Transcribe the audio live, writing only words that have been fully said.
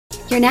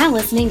You're now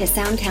listening to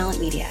Sound Talent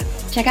Media.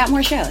 Check out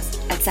more shows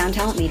at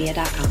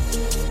soundtalentmedia.com.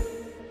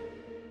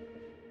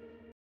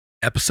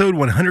 Episode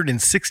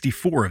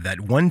 164 of That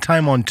One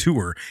Time on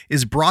Tour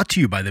is brought to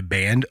you by the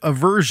band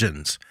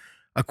Aversions.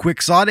 A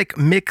quixotic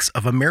mix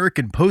of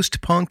American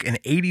post-punk and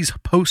 80s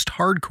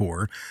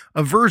post-hardcore,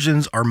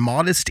 Aversions are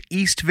modest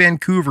East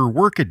Vancouver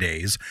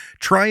workadays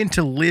trying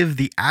to live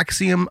the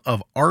axiom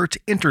of art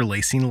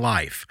interlacing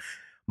life.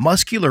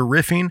 Muscular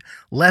riffing,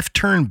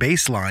 left-turn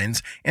bass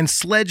lines, and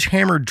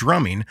sledgehammer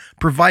drumming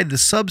provide the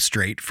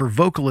substrate for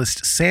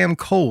vocalist Sam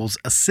Cole's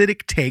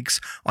acidic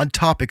takes on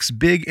topics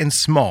big and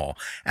small,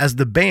 as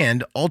the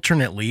band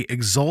alternately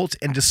exalt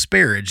and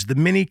disparage the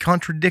many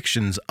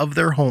contradictions of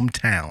their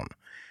hometown.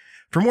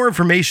 For more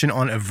information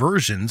on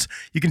Aversions,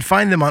 you can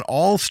find them on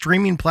all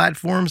streaming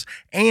platforms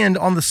and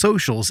on the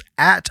socials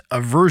at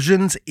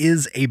Aversions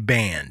is a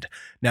Band.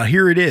 Now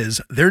here it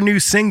is, their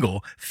new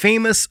single,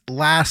 Famous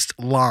Last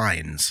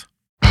Lines.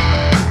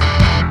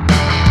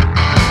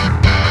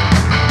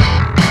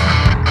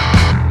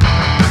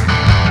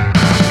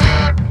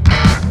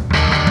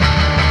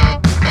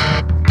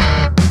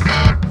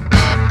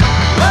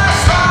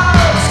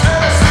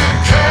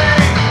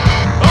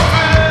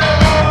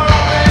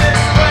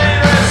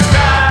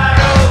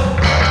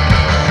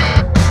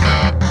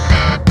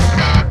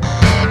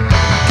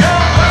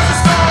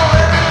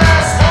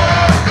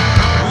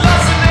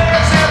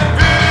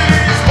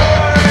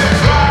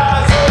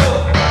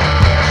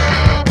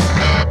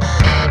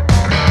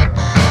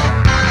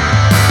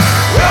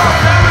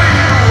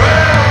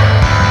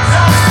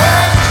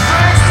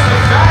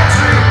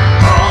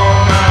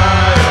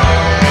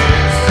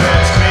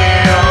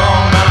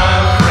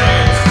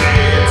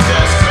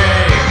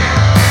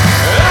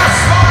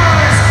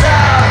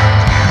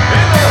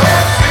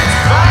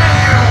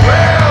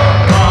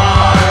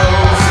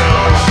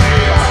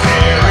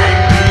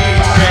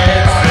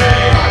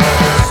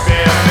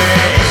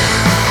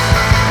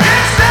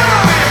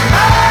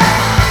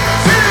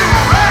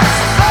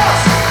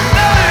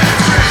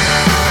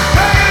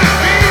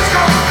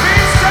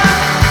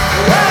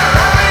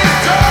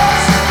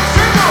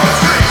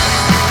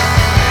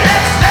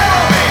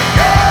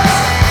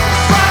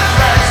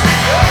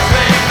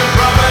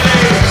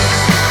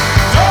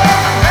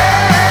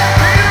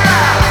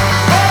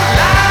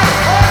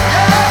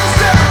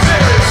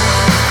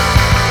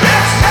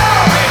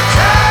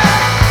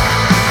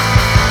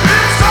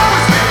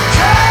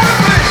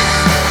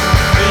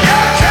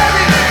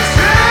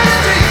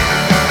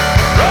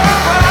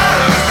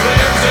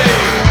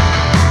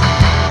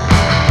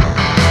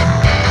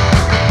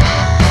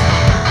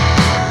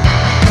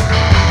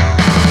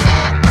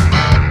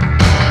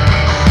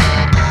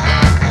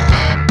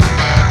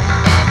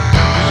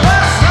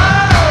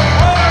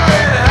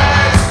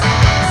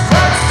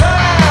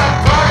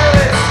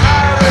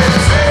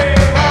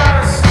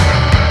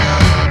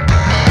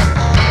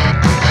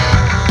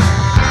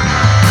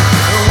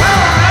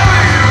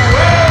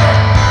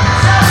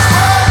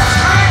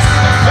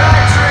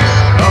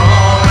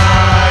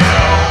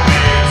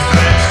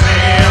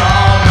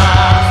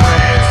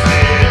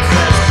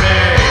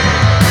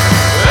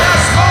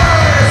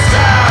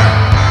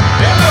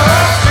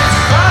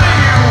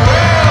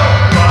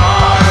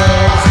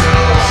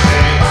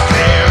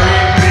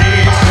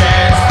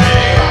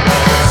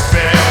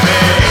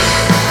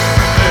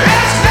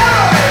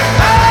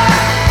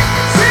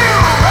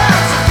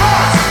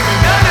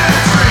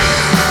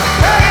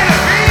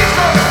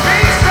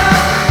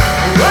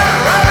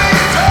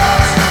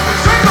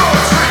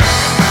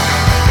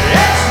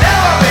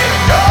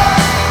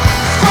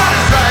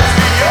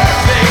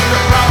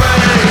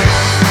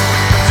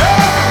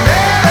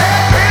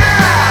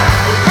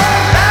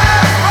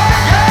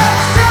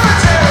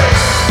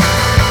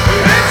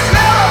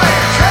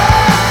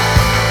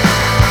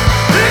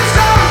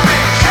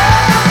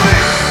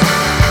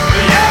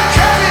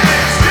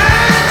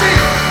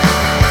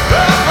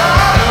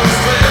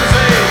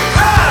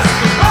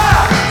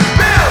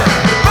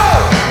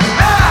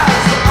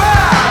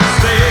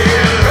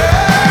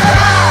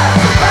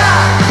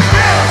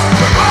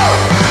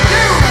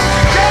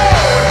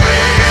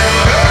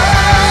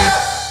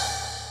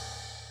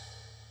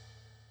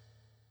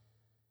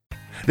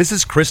 This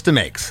is Krista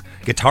Makes,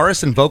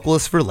 guitarist and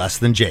vocalist for Less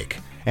Than Jake,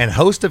 and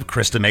host of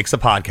Krista Makes a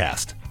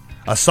Podcast,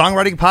 a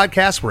songwriting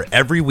podcast where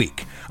every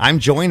week I'm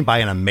joined by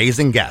an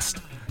amazing guest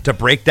to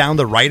break down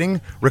the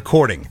writing,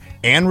 recording,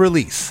 and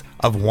release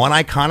of one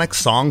iconic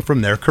song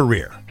from their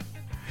career.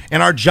 In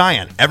our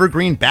giant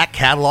evergreen back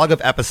catalog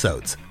of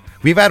episodes,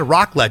 we've had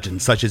rock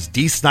legends such as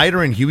Dee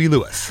Snider and Huey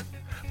Lewis,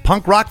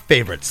 punk rock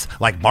favorites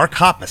like Mark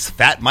Hoppus,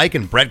 Fat Mike,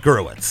 and Brett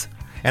Gurewitz,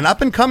 and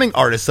up-and-coming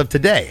artists of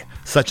today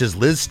such as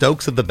Liz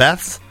Stokes of the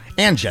Beths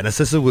and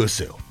Genesis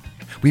Owusu.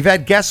 We've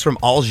had guests from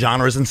all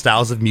genres and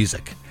styles of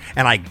music,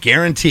 and I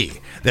guarantee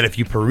that if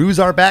you peruse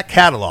our back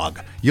catalog,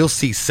 you'll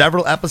see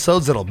several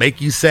episodes that'll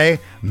make you say,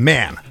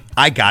 man,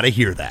 I gotta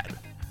hear that.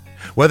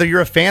 Whether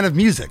you're a fan of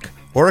music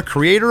or a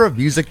creator of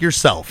music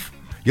yourself,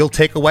 you'll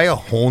take away a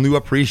whole new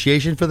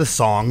appreciation for the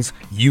songs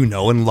you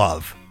know and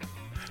love.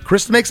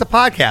 Krista Makes a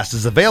Podcast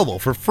is available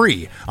for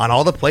free on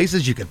all the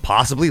places you could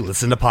possibly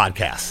listen to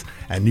podcasts,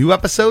 and new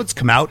episodes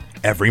come out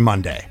every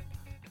Monday.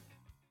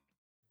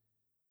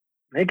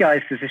 Hey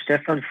guys, this is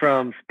Stefan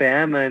from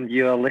Spam, and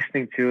you're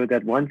listening to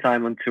That One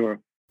Time on Tour.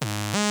 Run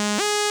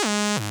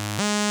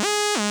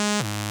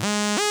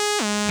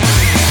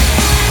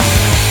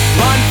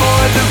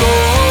for the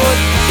road,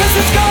 'cause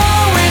it's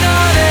going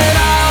on and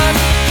on.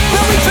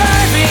 We'll be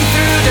driving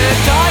through the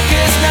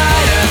darkest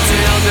night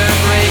until the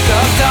break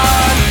of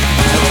dawn.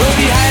 We'll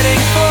be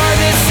heading for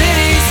the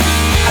cities,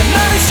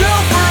 another show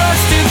for us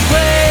to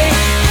play.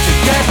 To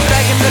get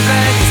back in the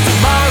band, 'cause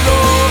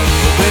tomorrow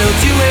we'll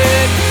do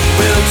it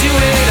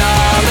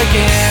all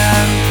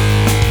again.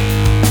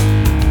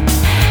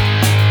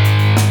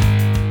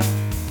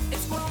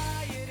 It's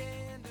quiet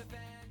in the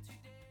band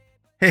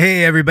today.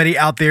 Hey, everybody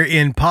out there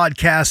in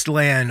podcast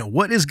land.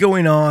 What is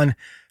going on?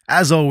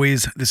 As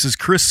always, this is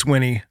Chris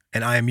Swinney,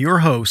 and I am your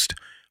host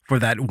for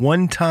That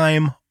One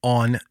Time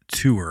on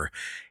Tour.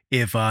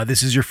 If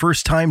this is your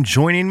first time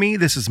joining me,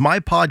 this is my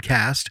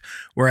podcast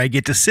where I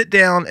get to sit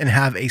down and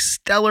have a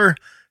stellar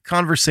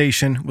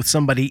conversation with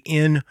somebody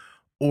in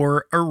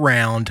or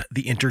around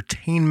the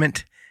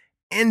entertainment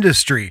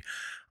industry.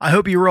 I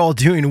hope you're all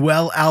doing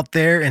well out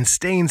there and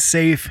staying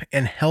safe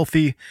and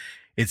healthy.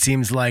 It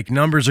seems like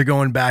numbers are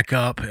going back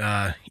up,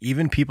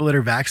 even people that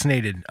are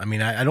vaccinated. I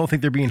mean, I don't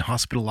think they're being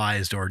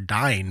hospitalized or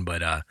dying,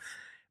 but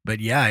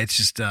yeah, it's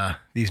just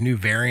these new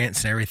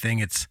variants and everything.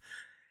 It's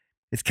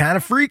kind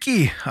of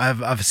freaky.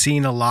 I've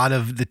seen a lot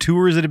of the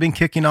tours that have been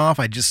kicking off.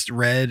 I just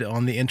read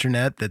on the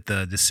internet that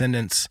the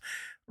Descendants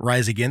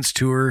Rise Against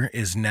tour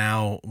is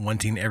now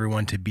wanting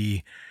everyone to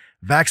be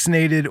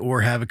vaccinated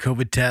or have a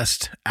COVID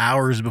test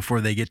hours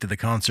before they get to the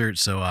concert.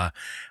 So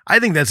I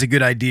think that's a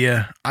good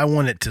idea. I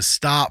want it to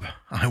stop.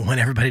 I want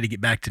everybody to get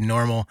back to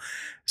normal.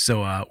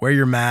 So wear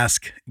your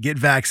mask, get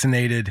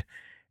vaccinated,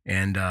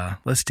 and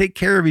let's take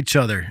care of each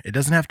other. It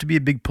doesn't have to be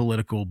a big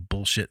political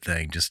bullshit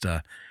thing. Just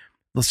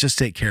let's just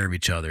take care of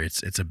each other.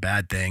 It's a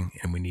bad thing,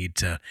 and we need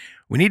to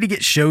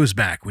get shows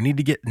back. We need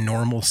to get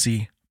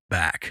normalcy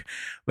back.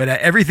 But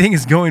everything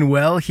is going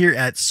well here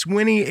at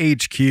Swinney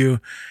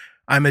HQ.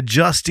 I'm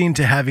adjusting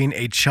to having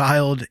a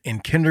child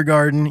in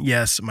kindergarten.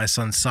 Yes, my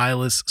son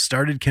Silas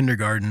started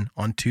kindergarten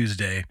on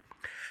Tuesday.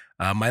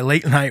 My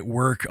late night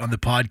work on the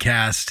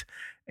podcast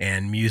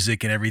and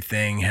music and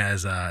everything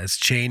has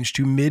changed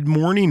to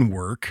mid-morning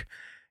work.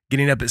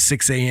 Getting up at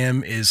 6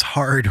 a.m. is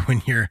hard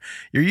when you're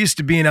used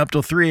to being up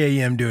till 3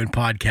 a.m. doing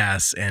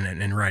podcasts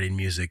and writing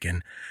music.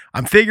 And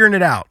I'm figuring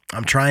it out.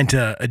 I'm trying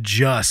to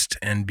adjust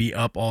and be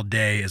up all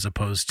day as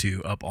opposed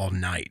to up all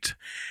night.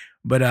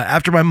 But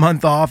after my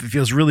month off, it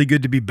feels really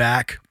good to be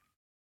back.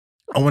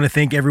 I want to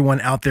thank everyone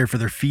out there for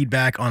their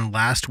feedback on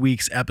last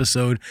week's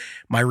episode,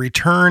 my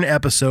return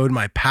episode,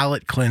 my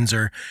palate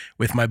cleanser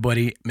with my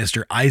buddy,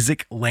 Mr.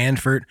 Isaac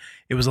Landfort.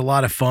 It was a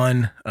lot of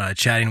fun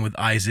chatting with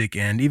Isaac,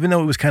 and even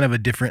though it was kind of a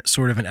different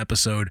sort of an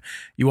episode,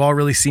 you all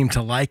really seemed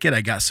to like it.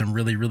 I got some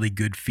really, really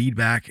good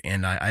feedback,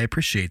 and I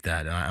appreciate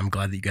that. I'm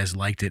glad that you guys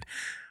liked it.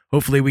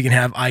 Hopefully we can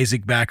have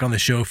Isaac back on the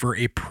show for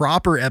a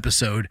proper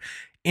episode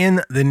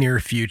in the near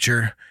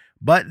future.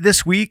 But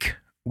this week,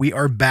 we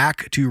are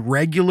back to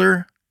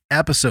regular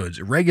episodes,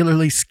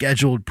 regularly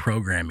scheduled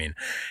programming.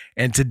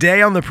 And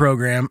today on the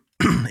program,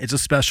 it's a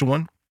special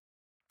one.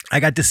 I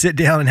got to sit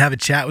down and have a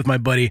chat with my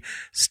buddy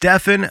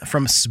Stefan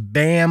from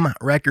Spam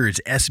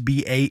Records,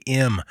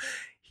 SBAM.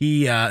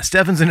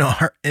 Stefan's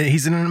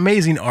he's an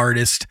amazing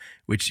artist,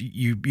 which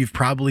you've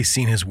probably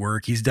seen his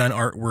work. He's done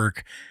artwork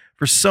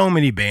for so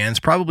many bands,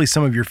 probably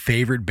some of your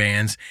favorite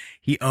bands.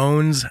 He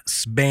owns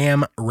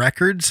Spam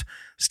Records.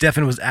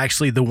 Stefan was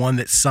actually the one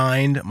that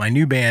signed my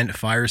new band,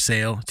 Fire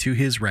Sale, to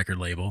his record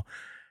label.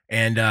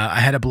 And I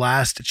had a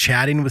blast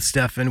chatting with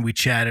Stefan. We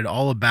chatted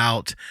all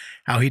about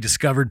how he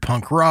discovered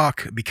punk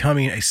rock,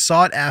 becoming a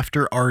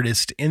sought-after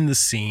artist in the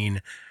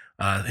scene,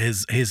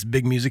 his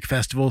big music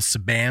festival,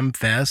 Spam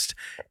Fest,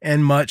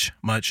 and much,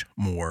 much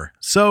more.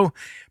 So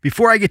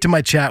before I get to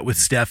my chat with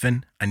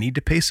Stefan, I need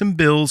to pay some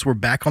bills. We're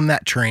back on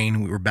that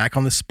train. We were back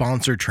on the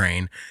sponsor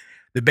train.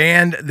 The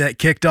band that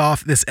kicked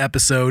off this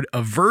episode,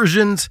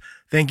 Aversions.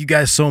 Thank you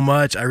guys so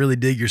much. I really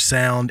dig your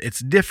sound. It's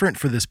different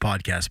for this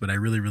podcast, but I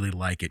really, really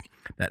like it.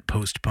 That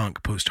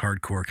post-punk,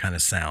 post-hardcore kind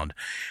of sound.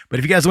 But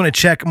if you guys want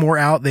to check more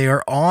out, they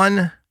are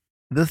on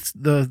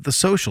the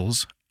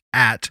socials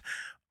at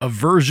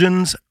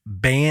Aversions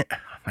Band.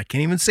 I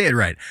can't even say it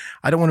right.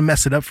 I don't want to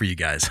mess it up for you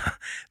guys.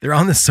 They're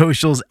on the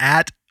socials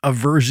at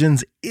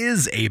Aversions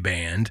is a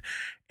band.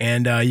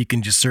 And you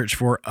can just search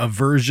for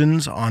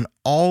Aversions on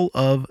all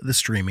of the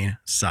streaming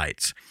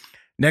sites.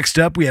 Next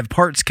up, we have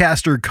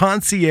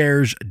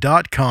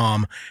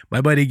PartsCasterConcierge.com.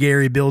 My buddy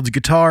Gary builds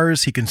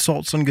guitars. He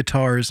consults on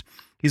guitars.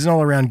 He's an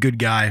all-around good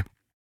guy.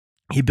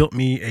 He built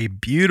me a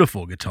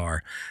beautiful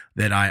guitar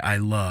that I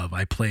love.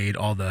 I played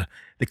all the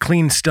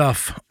clean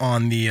stuff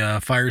on the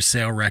Fire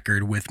Sale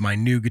record with my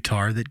new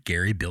guitar that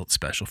Gary built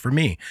special for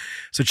me.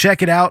 So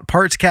check it out,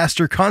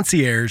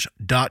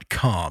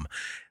 PartsCasterConcierge.com.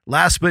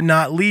 Last but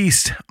not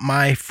least,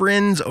 my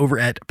friends over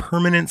at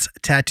Permanence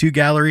Tattoo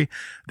Gallery.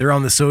 They're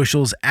on the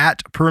socials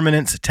at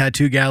Permanence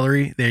Tattoo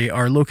Gallery. They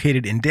are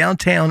located in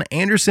downtown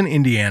Anderson,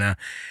 Indiana.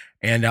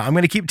 And I'm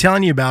going to keep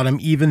telling you about them,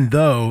 even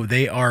though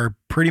they are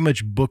pretty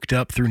much booked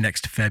up through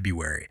next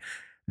February.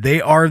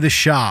 They are the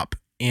shop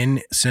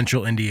in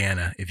Central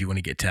Indiana if you want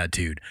to get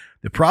tattooed.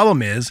 The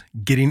problem is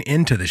getting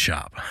into the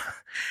shop.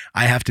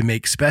 I have to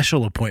make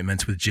special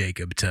appointments with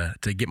Jacob to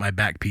get my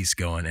back piece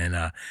going.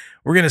 And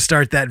we're going to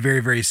start that very,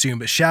 very soon.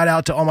 But shout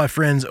out to all my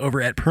friends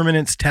over at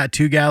Permanence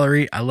Tattoo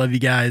Gallery. I love you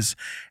guys.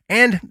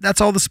 And that's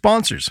all the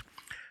sponsors.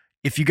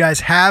 If you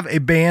guys have a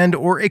band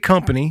or a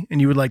company and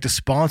you would like to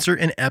sponsor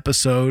an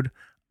episode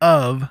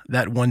of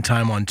that One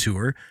Time on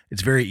Tour,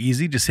 it's very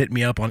easy. Just hit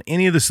me up on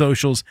any of the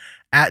socials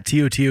at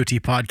TOTOT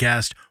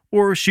Podcast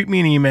or shoot me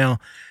an email,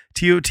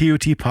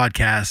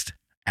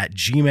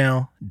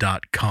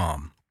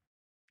 tototpodcast@gmail.com.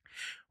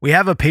 We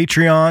have a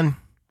Patreon.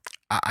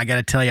 I got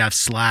to tell you, I've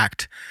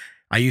slacked.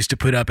 I used to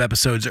put up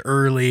episodes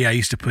early. I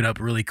used to put up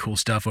really cool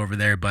stuff over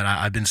there, but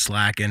I've been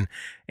slacking,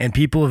 and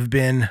people have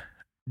been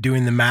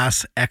doing the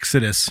mass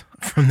exodus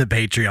from the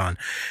Patreon.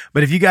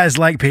 But if you guys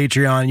like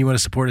Patreon and you want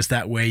to support us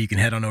that way, you can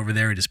head on over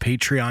there. It is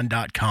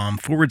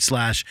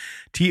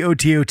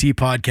patreon.com/TOTOT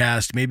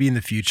podcast. Maybe in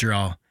the future,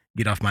 I'll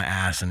get off my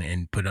ass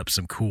and put up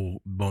some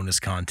cool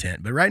bonus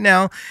content. But right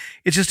now,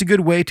 it's just a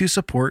good way to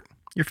support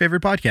your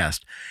favorite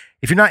podcast.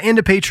 If you're not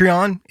into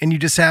Patreon and you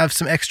just have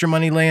some extra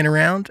money laying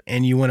around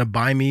and you want to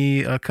buy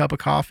me a cup of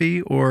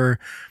coffee or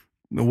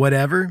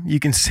whatever,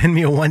 you can send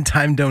me a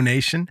one-time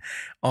donation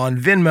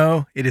on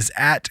Venmo. It is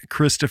at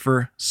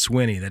Christopher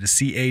Swinney. That is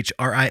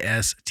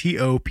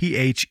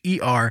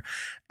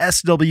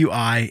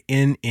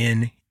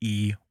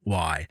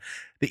ChristopherSwiney.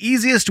 The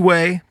easiest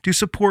way to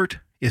support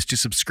is to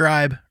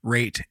subscribe,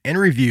 rate, and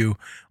review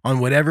on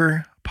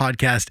whatever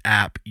podcast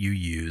app you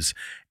use.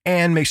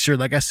 And make sure,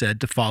 like I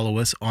said, to follow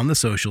us on the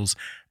socials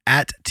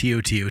at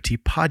TOTOT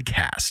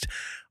Podcast.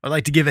 I'd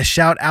like to give a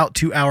shout out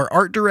to our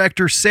art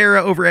director,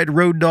 Sarah, over at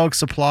Road Dog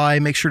Supply.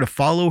 Make sure to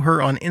follow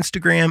her on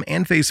Instagram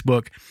and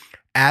Facebook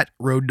at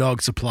Road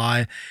Dog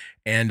Supply.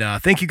 And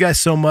thank you guys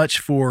so much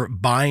for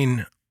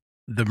buying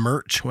the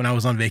merch when I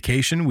was on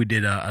vacation. We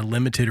did a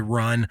limited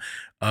run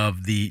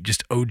of the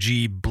just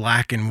OG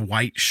black and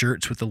white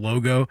shirts with the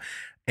logo,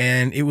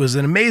 and it was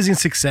an amazing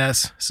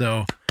success.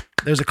 So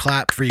there's a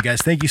clap for you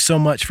guys. Thank you so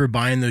much for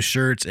buying those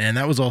shirts. And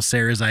that was all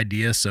Sarah's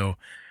idea. So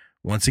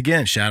once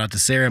again, shout out to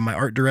Sarah, my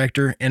art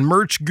director and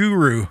merch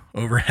guru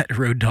over at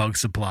Road Dog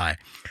Supply.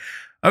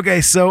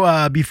 Okay,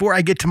 so before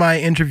I get to my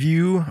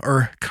interview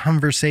or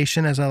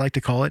conversation, as I like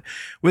to call it,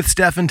 with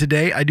Stefan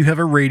today, I do have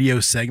a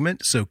radio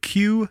segment. So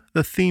cue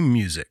the theme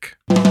music.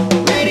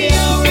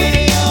 Radio,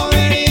 radio,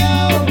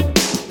 radio.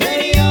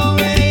 Radio,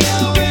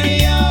 radio,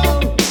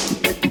 radio.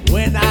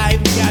 When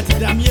I've got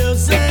the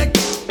music,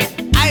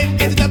 I've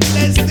got the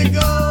place to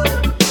go.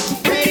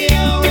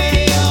 Radio,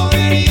 radio,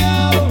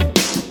 radio.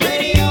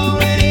 Radio,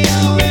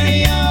 radio,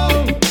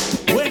 radio.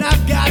 When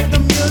I've got the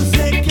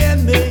music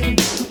in me,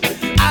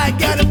 I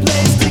got a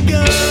place to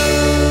go.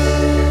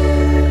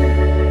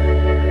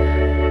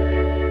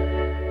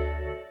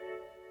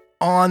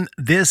 On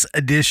this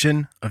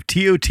edition of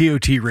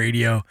TOTOT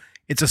Radio,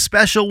 it's a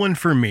special one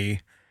for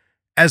me.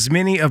 As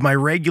many of my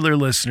regular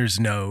listeners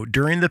know,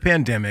 during the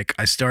pandemic,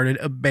 I started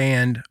a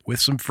band with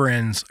some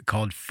friends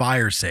called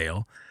Fire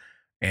Sale,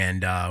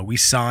 and we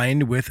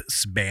signed with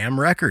Spam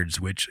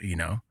Records, which, you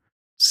know,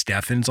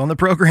 Stefan's on the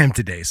program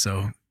today,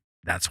 so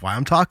that's why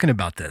I'm talking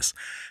about this.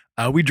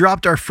 We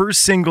dropped our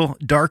first single,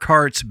 Dark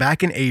Hearts,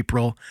 back in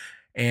April,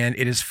 and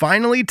it is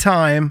finally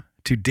time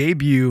to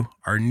debut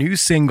our new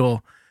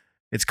single.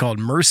 It's called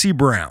Mercy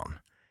Brown.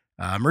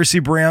 Mercy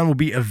Brown will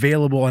be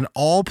available on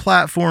all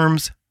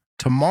platforms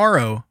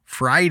tomorrow,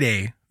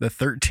 Friday the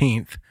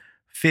 13th,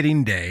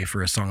 fitting day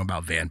for a song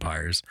about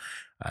vampires.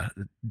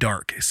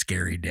 Dark,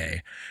 scary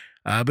day.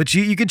 But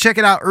you can check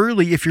it out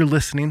early if you're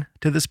listening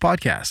to this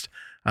podcast.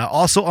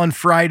 Also on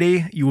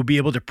Friday, you will be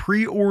able to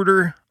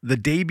pre-order the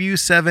debut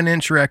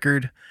 7-inch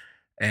record,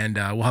 and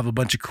we'll have a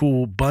bunch of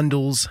cool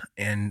bundles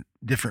and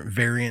different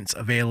variants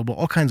available,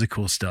 all kinds of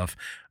cool stuff.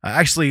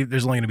 Actually,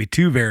 there's only going to be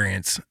 2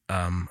 variants.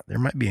 There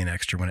might be an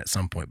extra one at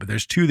some point, but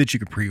there's 2 that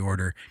you can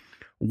pre-order.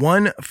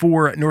 One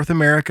for North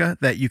America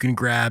that you can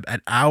grab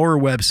at our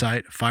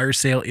website,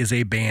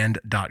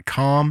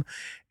 firesaleisaband.com,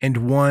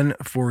 and one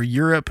for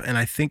Europe and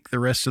I think the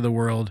rest of the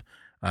world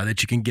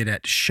that you can get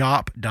at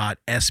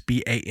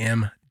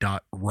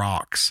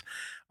shop.sbam.rocks.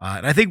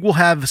 And I think we'll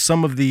have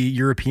some of the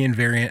European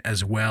variant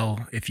as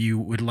well. If you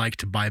would like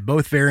to buy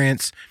both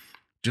variants,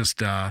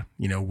 just,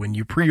 when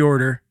you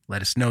pre-order,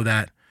 let us know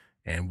that,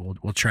 and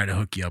we'll try to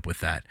hook you up with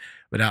that.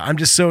 But I'm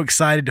just so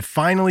excited to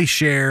finally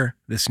share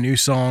this new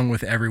song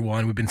with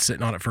everyone. We've been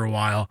sitting on it for a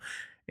while,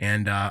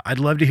 and I'd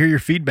love to hear your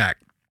feedback.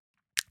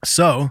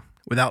 So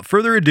without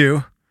further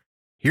ado,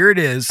 here it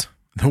is,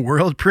 the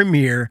world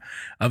premiere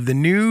of the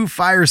new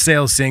Fire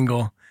Sale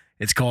single.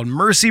 It's called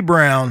Mercy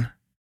Brown,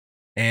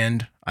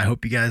 and I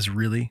hope you guys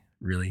really,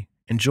 really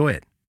enjoy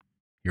it.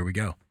 Here we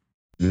go.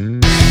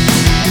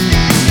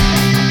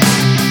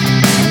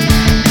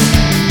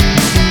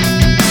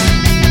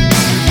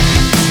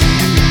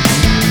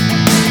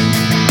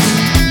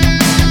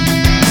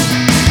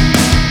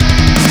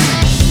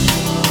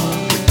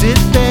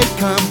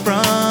 come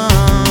from?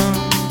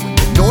 When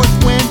the north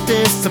wind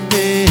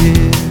disappeared,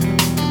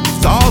 it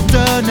was all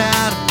done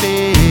out of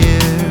fear.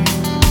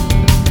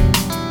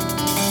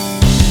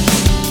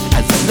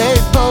 As I lay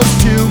post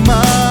to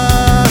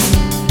must,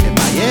 and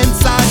my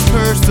insides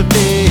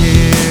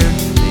persevere,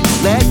 they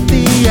let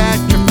the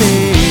actor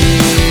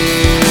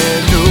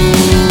fear. No,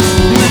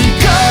 we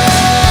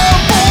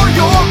come for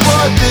your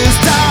blood this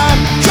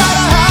time. Try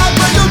to hide,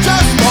 but you'll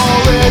just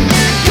fall in.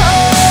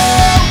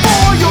 Come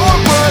for your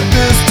blood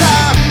this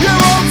time. You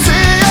won't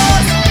see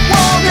us,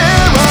 won't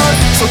hear us.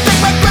 So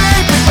take my blade,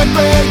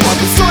 while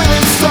the soil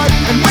is stuck.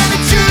 And when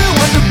it's you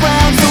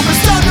underground, so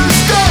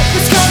misunderstood.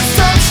 This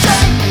constant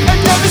shame and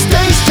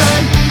devastation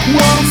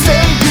won't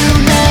save you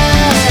now.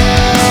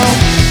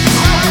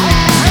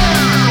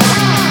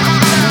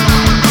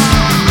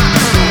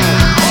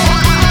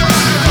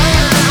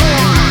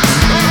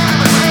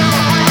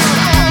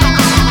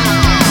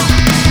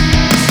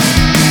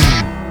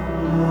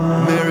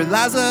 Mary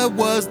Liza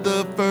was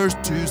the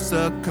first to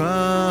succumb.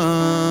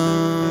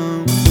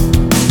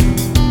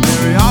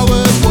 Mary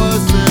Howard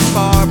wasn't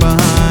far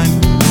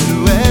behind.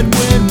 Little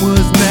Edwin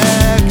was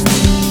next.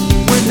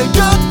 When they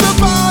dug the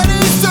body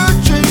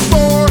searching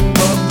for a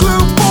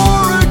clue for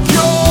a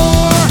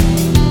cure,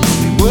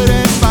 they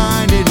wouldn't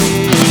find it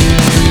here.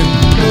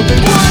 No, they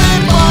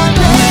wouldn't find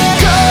it.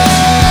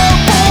 Come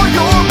for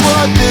your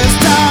blood this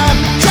time.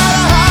 Try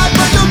to hide,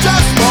 but you'll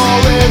just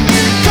fall in.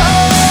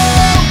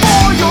 Come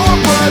for your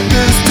blood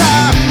this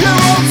time. You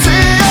won't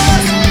see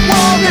us,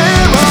 won't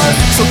hear us.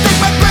 So take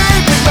my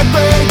blade,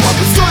 while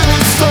the soil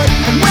is stuck.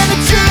 And when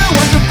it's you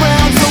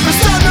underground, so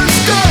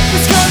misunderstood.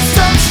 This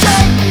constant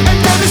shame and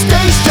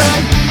devastation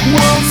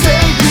won't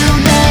save you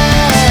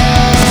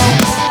now.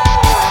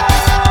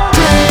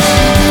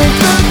 Drink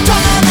the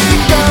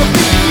tonic of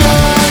the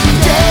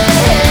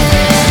undead.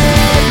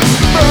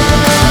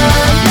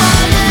 Burn my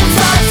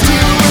insides to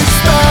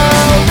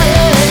expel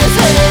this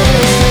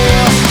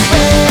hell.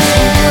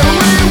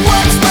 Bury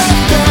what's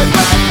left of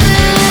my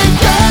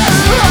thinker.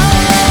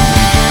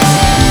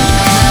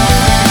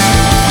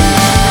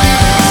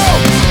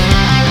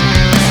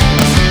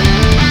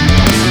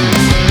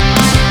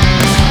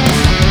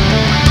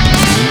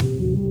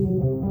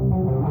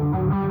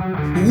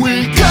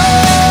 We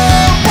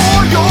come for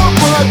your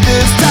blood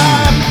this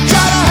time.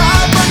 Try to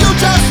hide, but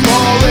you'll just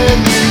fall in.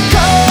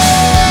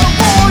 Come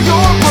for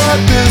your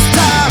blood this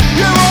time.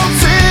 You won't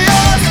see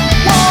us,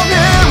 won't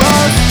hear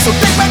us. So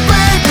take my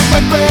blade,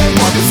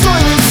 while the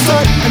soil is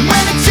stuck. And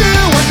when it's you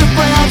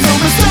underground, so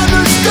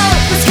misunderstood.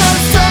 This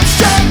constant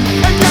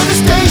shame and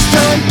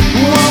devastation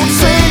won't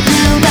save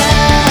you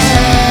now.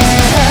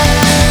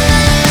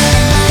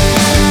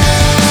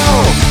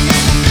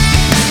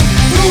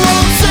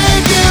 Won't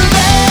save you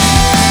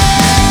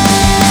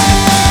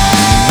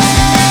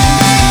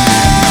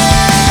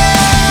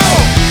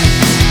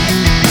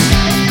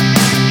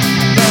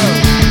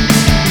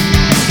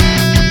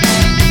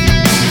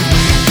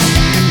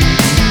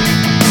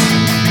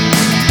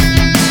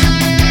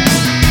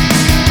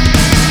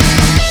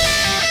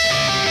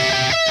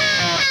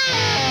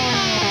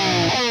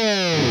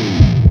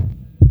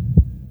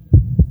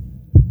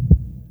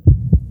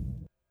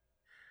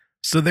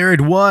So there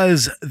it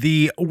was,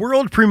 the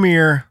world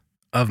premiere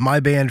of my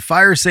band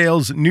Fire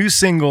Sale's new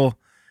single,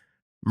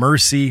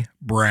 Mercy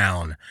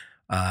Brown.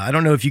 I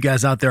don't know if you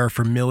guys out there are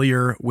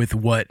familiar with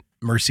what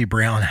Mercy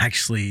Brown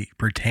actually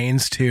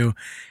pertains to,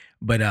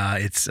 but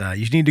it's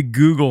you need to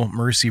Google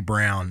Mercy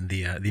Brown,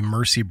 the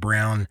Mercy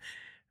Brown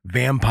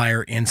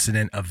vampire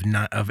incident of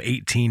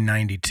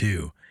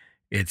 1892.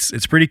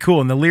 It's pretty cool,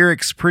 and the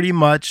lyrics pretty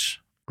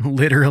much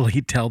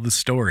literally tell the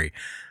story.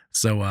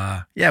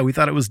 So, yeah, we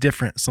thought it was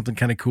different, something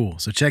kind of cool.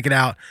 So check it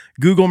out.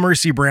 Google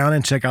Mercy Brown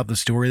and check out the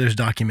story. There's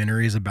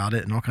documentaries about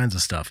it and all kinds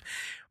of stuff.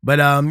 But,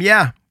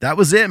 yeah, that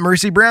was it.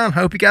 Mercy Brown. I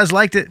hope you guys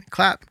liked it.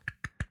 Clap.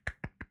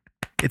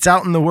 It's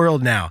out in the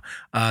world now.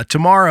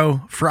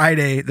 Tomorrow,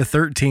 Friday, the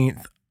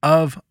 13th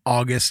of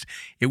August,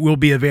 it will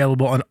be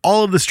available on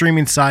all of the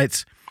streaming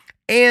sites,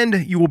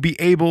 and you will be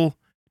able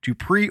to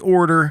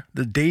pre-order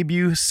the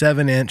debut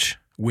 7-inch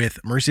with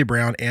Mercy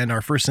Brown and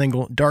our first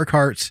single, Dark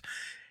Hearts.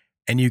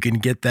 And you can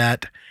get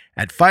that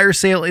at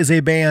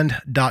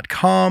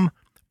firesaleisaband.com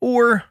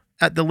or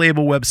at the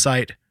label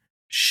website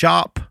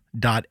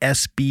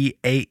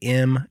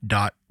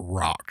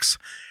shop.sbam.rocks.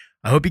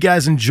 I hope you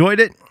guys enjoyed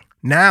it.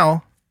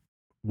 Now,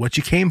 what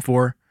you came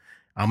for,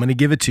 I'm going to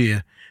give it to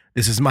you.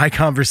 This is my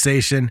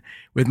conversation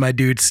with my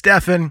dude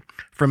Stefan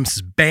from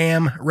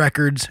SBAM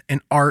Records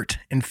and Art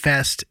and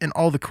Fest and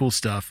all the cool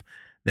stuff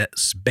that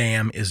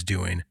SBAM is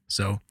doing.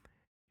 So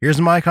here's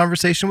my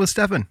conversation with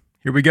Stefan.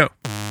 Here we go.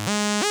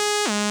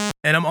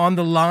 And I'm on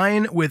the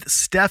line with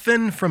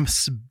Stefan from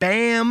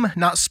SBAM,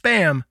 not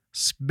Spam,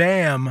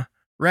 SBAM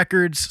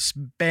Records,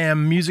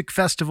 SBAM Music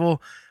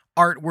Festival,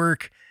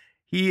 artwork.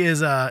 He is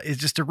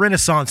just a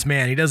Renaissance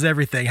man. He does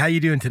everything. How you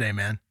doing today,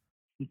 man?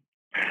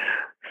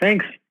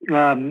 Thanks.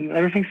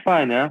 Everything's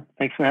fine. Yeah.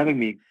 Thanks for having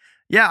me.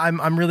 Yeah,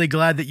 I'm really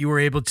glad that you were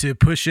able to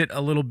push it a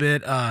little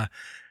bit.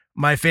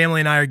 My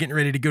family and I are getting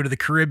ready to go to the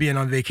Caribbean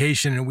on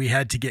vacation, and we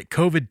had to get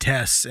COVID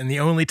tests, and the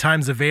only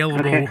times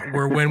available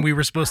were when we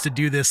were supposed to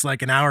do this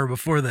like an hour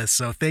before this.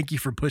 So thank you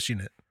for pushing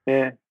it.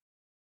 Yeah.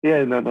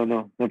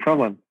 No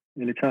problem.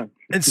 Anytime.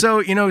 And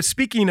so,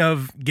 speaking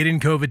of getting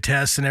COVID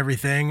tests and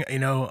everything,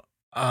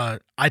 I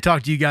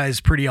talk to you guys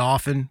pretty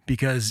often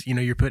because,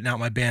 you're putting out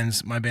my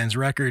band's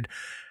record.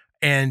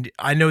 And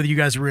I know that you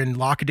guys were in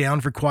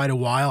lockdown for quite a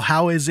while.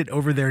 How is it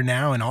over there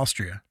now in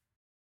Austria?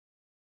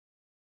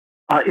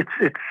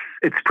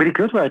 It's pretty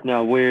good right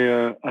now.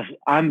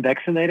 I'm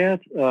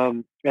vaccinated,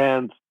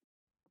 and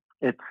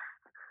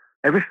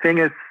everything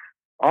is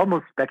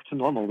almost back to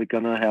normal.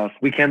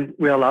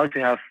 We're allowed to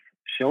have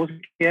shows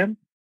again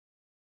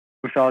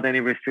without any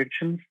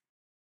restrictions,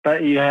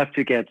 but you have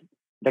to get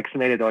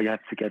vaccinated or you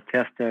have to get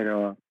tested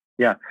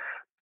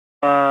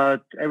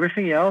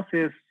everything else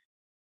is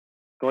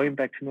going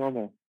back to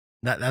normal.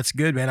 That's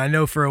good, man. I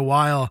know for a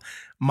while,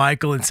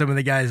 Michael and some of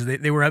the guys,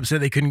 they were upset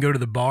they couldn't go to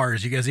the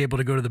bars. You guys able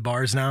to go to the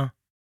bars now?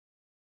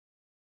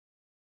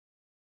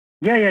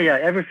 Yeah.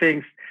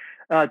 Everything's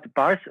the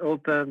bars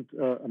opened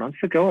a month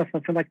ago or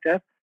something like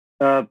that.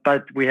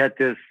 But we had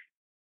this.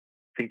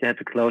 I think they had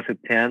to close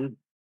at 10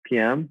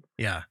 p.m.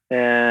 Yeah.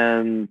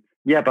 And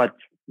but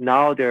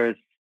now there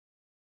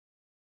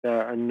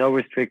are no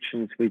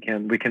restrictions. We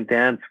can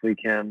dance. We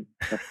can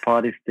have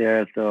parties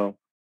there. So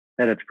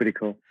that's pretty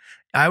cool.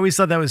 I always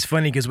thought that was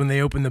funny because when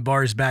they opened the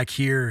bars back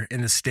here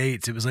in the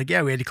States, it was like,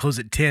 we had to close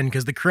at 10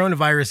 because the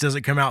coronavirus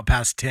doesn't come out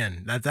past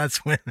 10. That's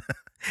when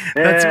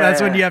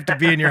that's when you have to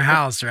be in your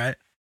house, right?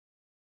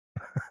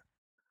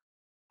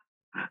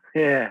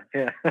 Yeah.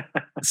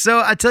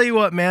 So I tell you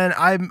what, man,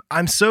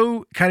 I'm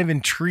so kind of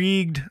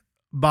intrigued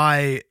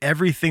by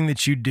everything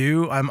that you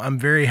do. I'm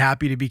very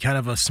happy to be kind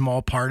of a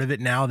small part of it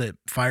now that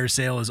Fire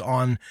Sale is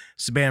on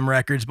Spam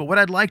Records. But what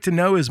I'd like to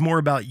know is more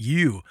about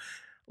you.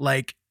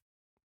 Like,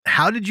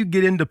 how did you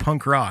get into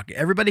punk rock?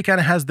 Everybody kind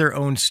of has their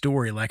own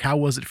story. Like, how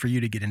was it for you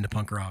to get into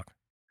punk rock?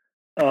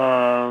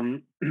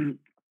 Because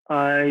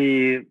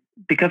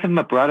of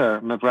my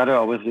brother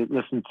always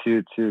listened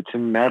to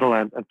metal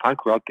and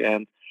punk rock,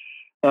 and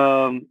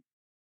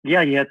he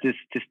had this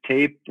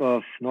tape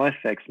of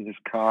NoFX in his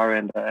car,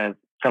 and I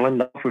fell in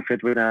love with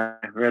it when I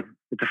heard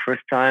it the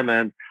first time.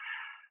 And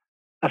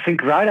I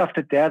think right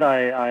after that,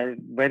 I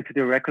went to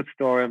the record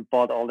store and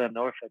bought all their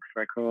NoFX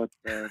records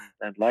and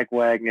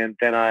Lagwagon, and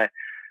then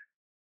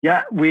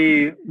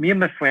me and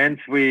my friends,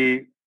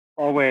 we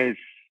always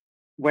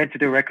went to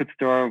the record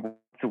store once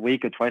a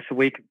week or twice a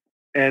week,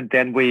 and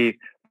then we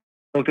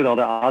looked at all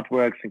the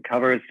artworks and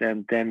covers,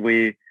 and then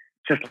we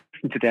just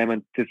listened to them,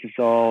 and this is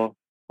all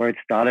where it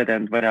started.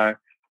 And when I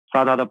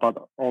found out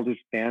about all these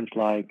bands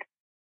like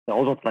the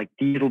old ones like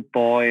Diesel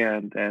Boy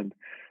and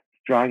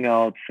Strung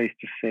Out, Face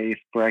to Face,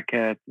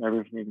 Bracket,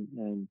 everything,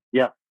 and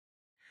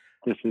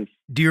this is.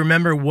 Do you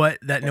remember what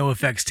that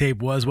NoFX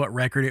tape was? What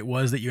record it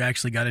was that you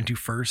actually got into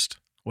first?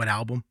 What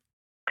album?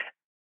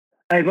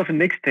 It was a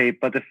mixtape,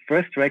 but the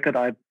first record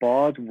I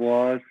bought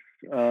was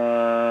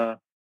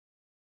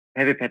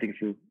Heavy Petting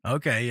Zoo.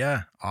 Okay,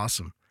 yeah,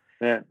 awesome.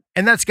 Yeah,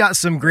 and that's got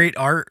some great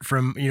art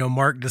from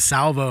Mark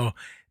DeSalvo.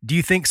 Do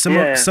you think some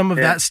of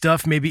that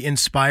stuff maybe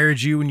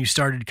inspired you when you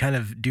started kind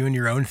of doing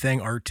your own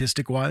thing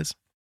artistic wise?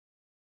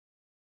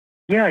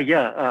 Yeah,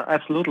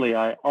 absolutely.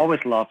 I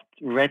always loved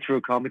retro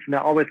comics, and I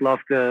always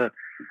loved the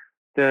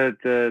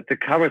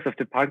covers of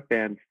the punk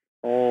bands.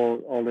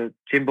 All the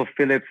Jimbo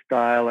Phillips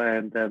style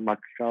and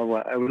Mark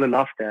DeSalvo. I really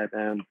loved that,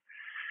 and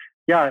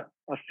I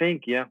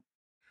think.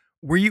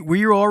 Were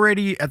you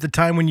already at the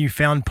time when you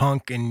found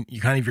punk and you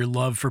kind of your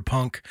love for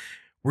punk?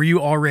 Were you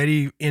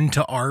already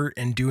into art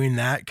and doing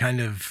that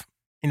kind of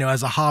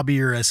as a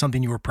hobby or as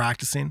something you were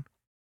practicing?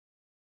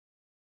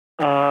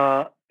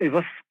 It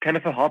was kind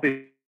of a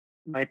hobby.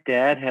 My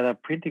dad had a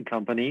printing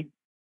company,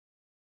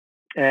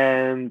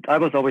 and I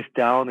was always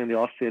down in the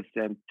office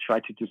and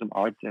tried to do some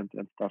art and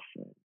stuff.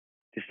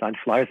 Design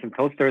flyers and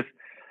posters.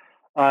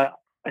 I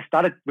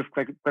started with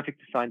graphic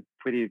design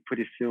pretty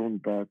soon,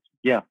 but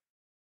this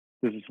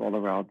is all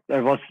around.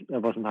 I was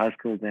in high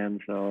school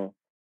then, so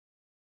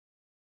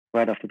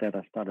right after that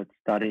I started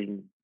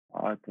studying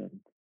art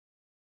and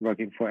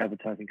working for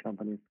advertising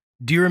companies.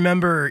 Do you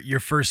remember your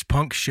first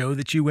punk show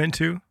that you went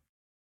to?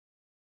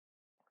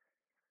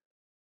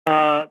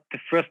 The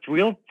first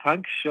real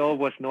punk show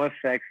was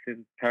NoFX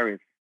in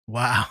Paris.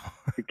 Wow.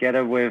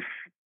 Together with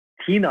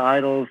Teen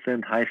Idols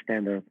and High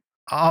Standard.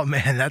 Oh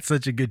man, that's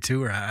such a good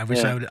tour. I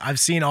wish I would. I've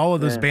seen all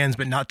of those bands,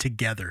 but not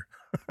together.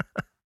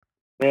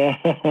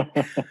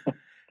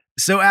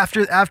 So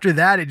after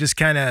that, it just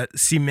kind of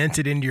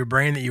cemented into your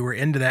brain that you were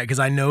into that. Because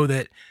I know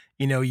that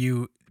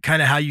you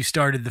kind of how you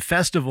started the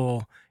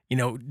festival.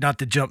 Not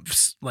to jump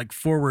like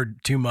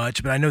forward too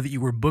much, but I know that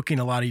you were booking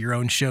a lot of your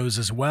own shows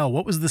as well.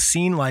 What was the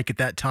scene like at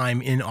that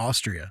time in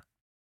Austria?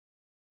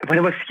 When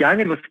I was young,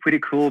 it was pretty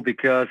cool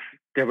because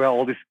there were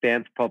all these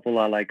bands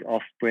popular like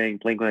Offspring,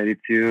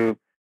 Blink-182.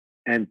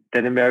 And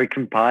then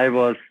American Pie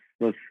was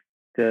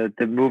the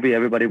movie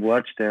everybody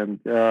watched, and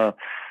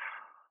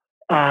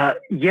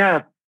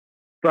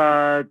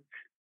but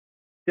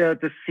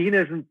the scene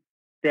isn't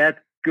that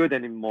good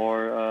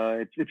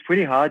anymore. It's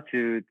pretty hard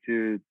to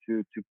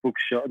book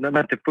show,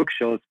 not to book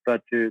shows,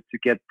 but to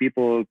get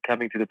people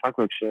coming to the punk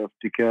rock shows,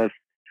 because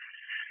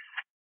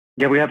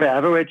we have an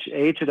average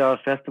age at our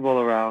festival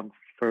around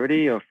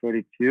 30 or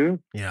 32.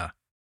 Yeah.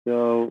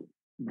 So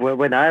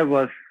when I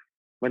was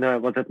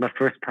at my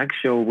first punk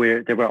show,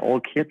 where there were all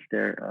kids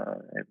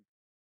there, and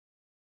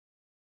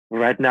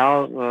right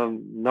now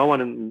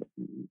none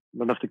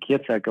of the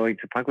kids are going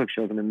to punk rock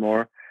shows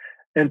anymore,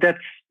 and that's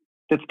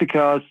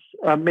because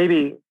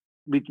maybe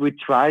we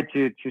try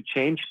to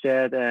change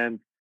that, and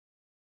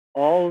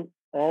all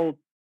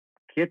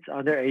kids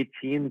under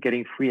 18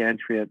 getting free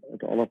entry at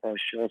all of our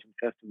shows and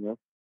festivals.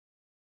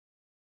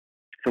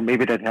 So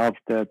maybe that helps,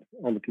 that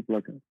all the people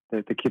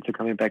the kids are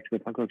coming back to the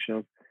punk rock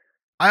shows.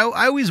 I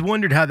always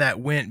wondered how that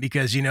went,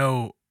 because,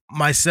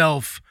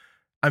 myself,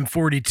 I'm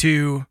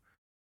 42.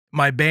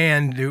 My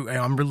band,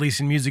 I'm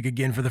releasing music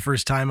again for the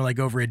first time in like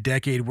over a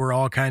decade. We're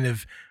all kind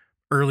of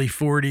early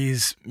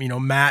 40s,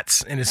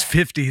 Matt's in his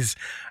 50s.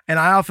 And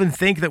I often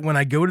think that when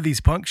I go to these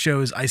punk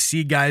shows, I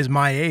see guys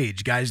my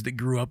age, guys that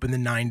grew up in the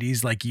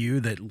 90s like you,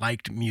 that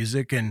liked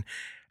music. And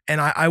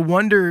I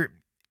wonder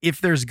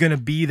if there's going to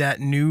be that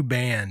new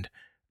band,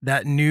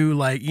 that new,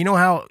 like,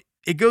 how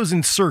it goes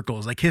in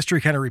circles, like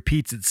history kind of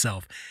repeats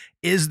itself.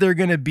 Is there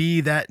going to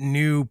be that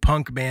new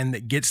punk band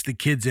that gets the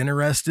kids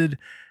interested?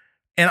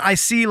 And I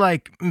see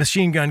like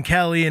Machine Gun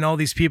Kelly and all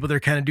these people, they're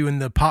kind of doing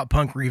the pop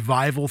punk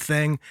revival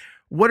thing.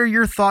 What are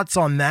your thoughts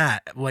on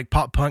that? Like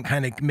pop punk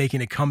kind of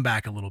making a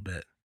comeback a little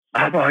bit.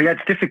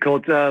 It's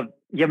difficult.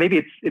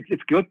 Maybe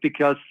it's good,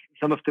 because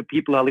some of the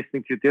people are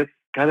listening to this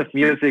kind of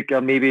music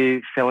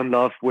maybe fell in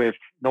love with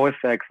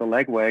NoFX or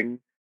Lagwagon,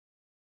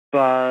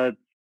 but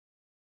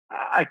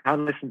I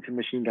can't listen to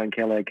Machine Gun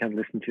Kelly. I can't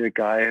listen to a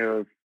guy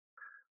who's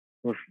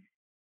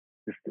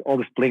just all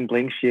this bling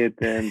bling shit,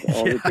 and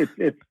all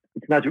it's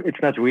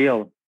not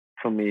real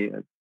for me.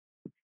 It's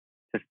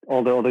just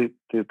all the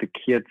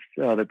kids,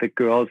 the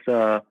girls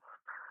are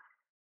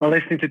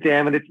listening to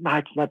them, and it's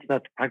not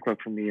punk rock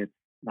for me.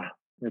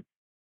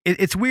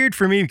 It's weird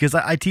for me, because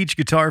I teach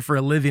guitar for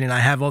a living, and I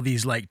have all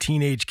these like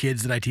teenage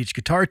kids that I teach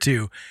guitar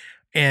to.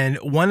 And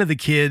one of the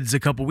kids a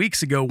couple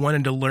weeks ago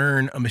wanted to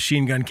learn a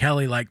Machine Gun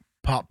Kelly like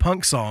pop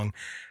punk song.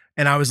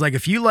 And I was like,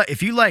 if you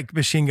like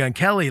Machine Gun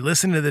Kelly,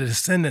 listen to the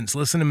Descendants,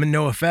 listen to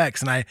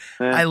NoFX. And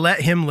I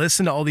let him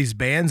listen to all these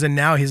bands, and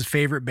now his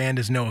favorite band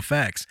is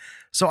NoFX.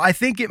 So I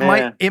think it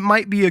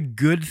might be a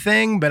good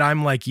thing, but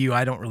I'm like you,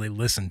 I don't really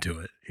listen to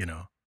it,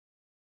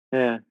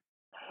 Yeah.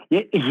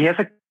 He has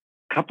a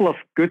couple of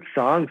good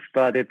songs,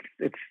 but it's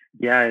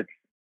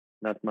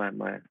not my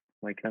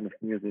kind of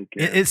music.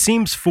 Yeah. It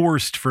seems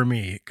forced for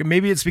me.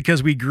 Maybe it's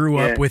because we grew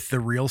up with the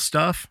real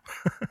stuff.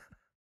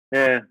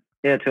 Yeah,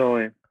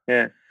 totally.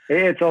 Yeah.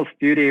 It's all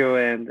studio,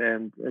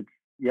 and it's,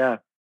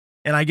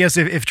 And I guess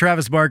if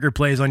Travis Barker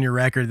plays on your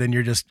record, then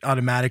you're just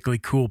automatically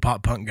cool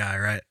pop punk guy,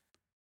 right?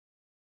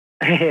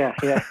 Yeah,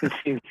 it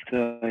seems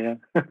so, yeah.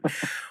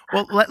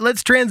 Well,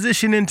 let's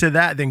transition into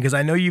that then, because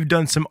I know you've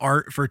done some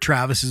art for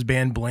Travis's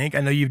band Blink.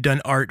 I know you've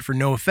done art for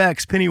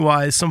NoFX,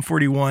 Pennywise, Sum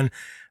 41,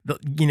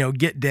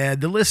 Get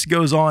Dead. The list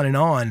goes on and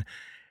on.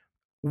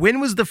 When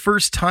was the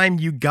first time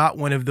you got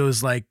one of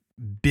those like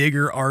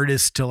bigger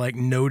artists to like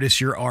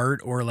notice your art,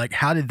 or like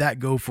how did that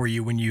go for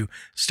you when you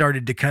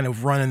started to kind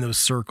of run in those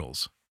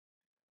circles?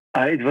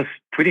 It was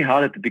pretty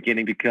hard at the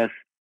beginning, because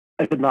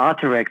I was an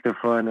art director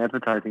for an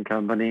advertising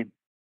company.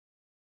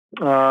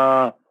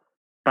 But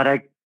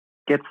I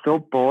get so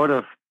bored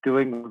of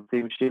doing the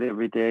same shit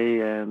every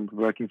day and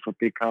working for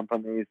big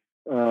companies.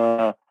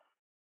 There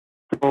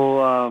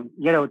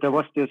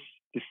was this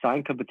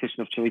design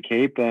competition of Cherry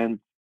Cape, and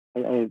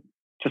I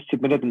just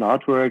submitted an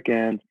artwork,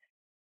 and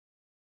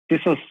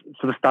this was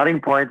the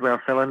starting point where I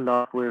fell in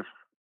love with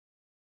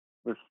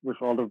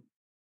all the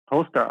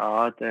poster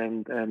art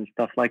and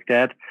stuff like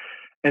that.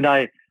 And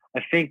I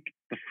think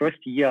the first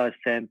year I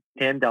sent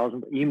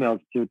 10,000 emails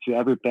to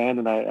every band,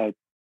 and I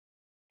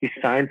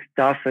design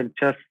stuff and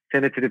just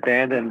send it to the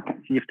band and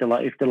see if they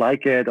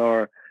like it,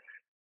 or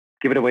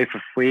give it away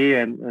for free.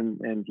 And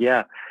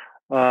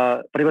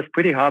but it was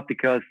pretty hard,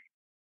 because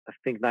I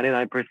think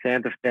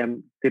 99% of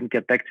them didn't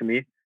get back to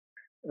me.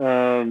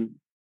 But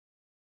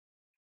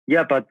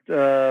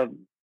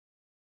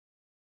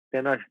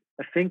then I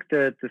think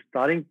the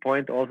starting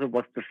point also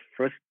was the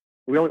first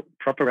real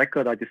proper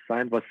record I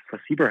designed was for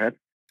Zebrahead.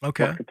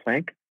 Okay. Walk the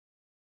Plank.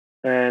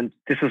 And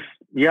this was,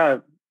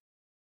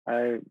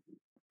 I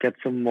get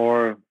some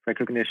more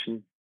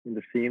recognition in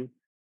the scene.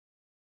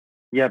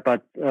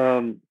 But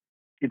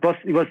it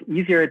was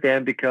easier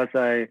then, because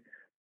I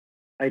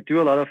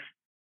do a lot of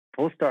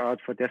poster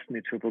art for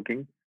Destiny Triple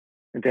King,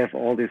 and they have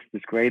all this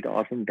great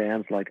awesome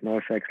bands like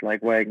NoFX,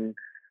 Lagwagon,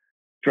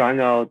 Strung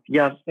Out.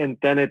 And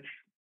then it's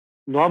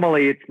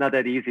not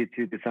that easy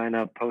to design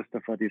a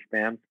poster for these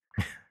bands,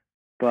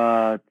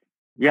 but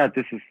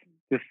this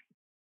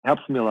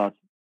helps me a lot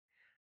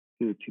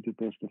to do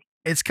this stuff.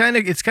 It's kind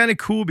of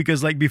cool,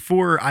 because like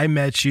before I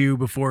met you,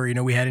 before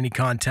we had any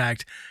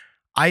contact,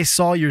 I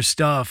saw your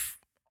stuff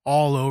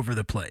all over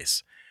the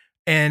place.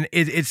 And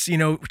it's,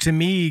 to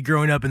me,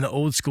 growing up in the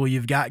old school,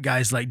 you've got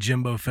guys like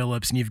Jimbo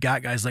Phillips and you've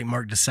got guys like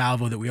Mark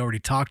DeSalvo that we already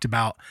talked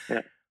about.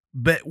 Yeah.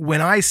 But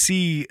when I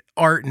see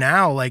Art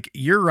now, like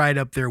you're right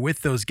up there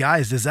with those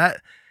guys. Is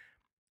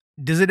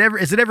it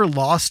ever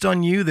lost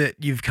on you that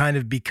you've kind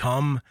of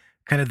become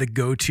kind of the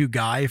go-to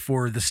guy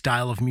for the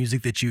style of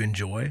music that you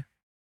enjoy?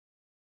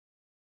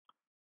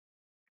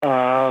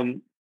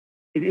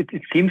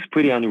 It seems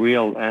pretty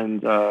unreal,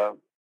 and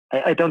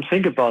I don't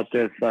think about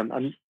this.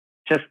 I'm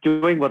just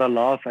doing what I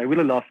love. I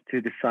really love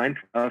to design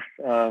stuff.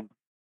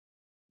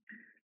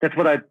 That's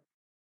what I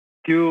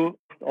do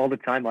all the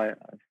time. I'm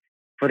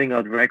putting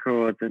out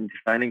records and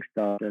designing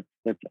stuff.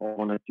 That's all I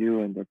want to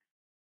do, and that's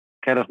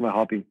kind of my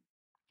hobby.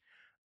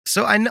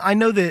 So I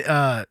know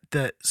that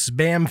the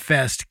Spam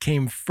Fest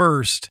came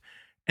first,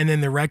 and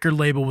then the record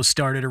label was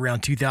started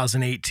around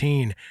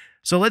 2018.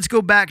 So let's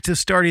go back to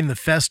starting the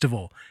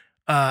festival.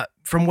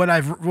 From what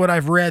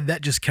I've read,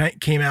 that just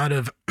came out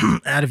of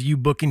out of you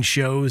booking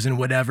shows and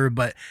whatever.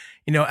 But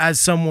as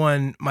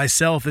someone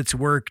myself that's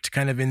worked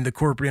kind of in the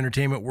corporate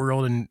entertainment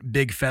world and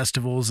big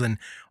festivals and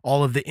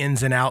all of the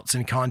ins and outs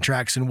and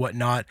contracts and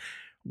whatnot,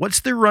 what's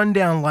the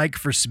rundown like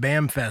for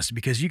Spam Fest?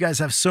 Because you guys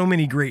have so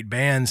many great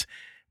bands.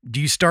 Do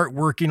you start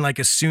working like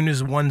as soon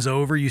as one's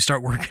over, you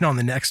start working on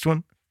the next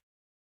one?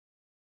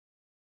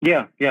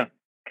 Yeah,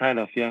 kind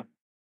of, yeah.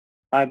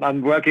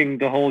 I'm working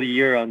the whole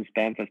year on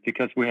Spamfest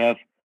because we have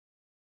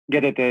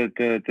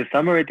the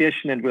summer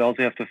edition and we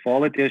also have the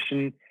fall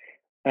edition,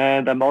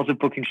 and I'm also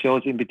booking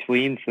shows in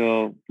between.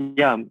 So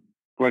yeah, I'm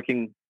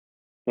working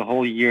the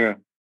whole year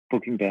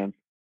booking bands.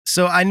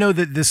 So I know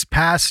that this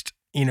past,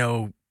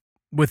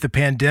 with the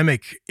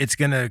pandemic, it's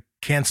going to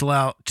cancel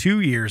out 2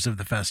 years of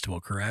the festival,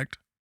 correct?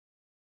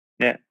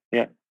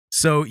 Yeah.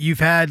 So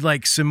you've had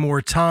like some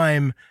more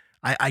time.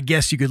 I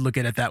guess you could look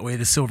at it that way,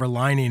 the silver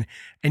lining.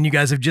 And you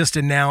guys have just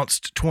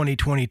announced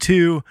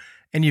 2022,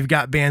 and you've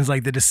got bands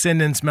like The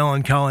Descendants,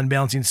 Melancholy,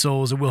 Bouncing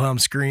Souls, and Wilhelm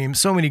Scream.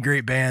 So many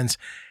great bands.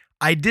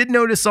 I did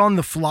notice on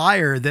the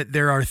flyer that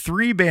there are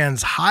 3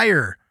 bands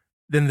higher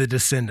than The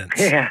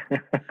Descendants. Yeah.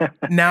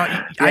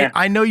 Now, Yeah.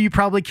 I know you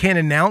probably can't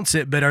announce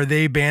it, but are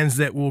they bands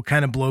that will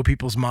kind of blow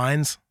people's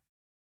minds?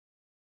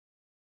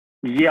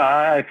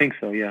 Yeah, I think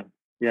so. Yeah.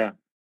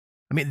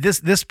 I mean,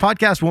 this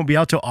podcast won't be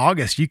out till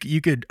August.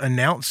 You could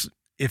announce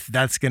if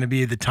that's going to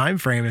be the time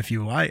frame if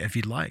you'd like.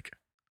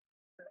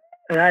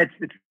 I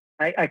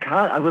can't.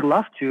 I would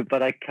love to,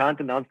 but I can't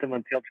announce them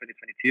until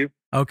 2022.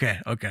 Okay.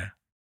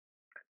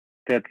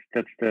 That's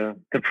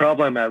the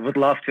problem. I would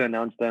love to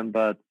announce them,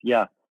 but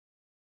yeah.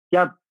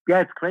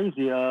 It's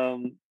crazy.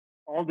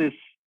 All these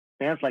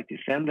bands like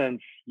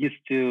Descendants used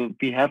to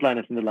be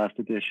headliners in the last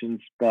editions,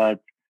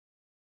 but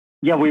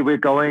yeah, we're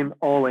going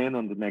all in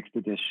on the next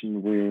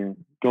edition. We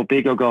go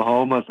big or go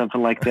home or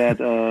something like that.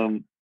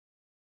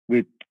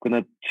 We're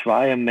gonna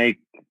try and make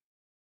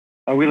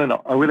a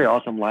really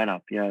awesome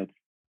lineup. Yeah.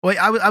 Well,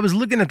 I was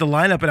looking at the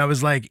lineup and I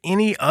was like,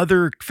 any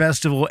other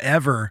festival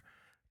ever,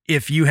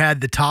 if you had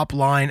the top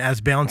line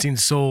as Bouncing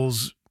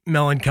Souls,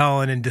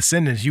 Melancholy, and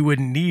Descendants, you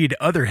wouldn't need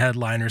other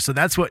headliners. So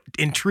that's what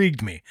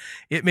intrigued me.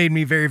 It made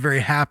me very, very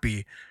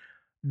happy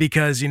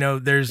because,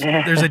 there's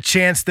a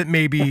chance that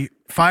maybe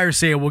Fire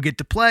Sale will get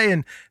to play,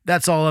 and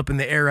that's all up in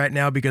the air right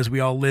now because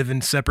we all live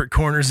in separate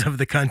corners of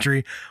the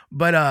country.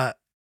 But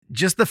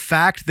just the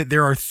fact that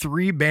there are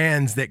 3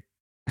 bands that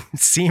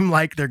seem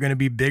like they're going to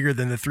be bigger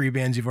than the 3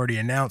 bands you've already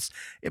announced,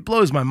 it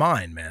blows my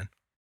mind, man.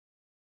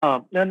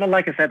 No,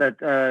 like I said,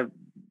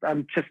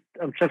 I'm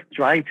just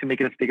trying to make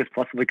it as big as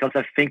possible because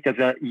I think there's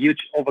a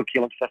huge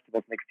overkill of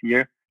festivals next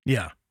year.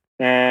 Yeah.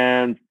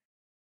 And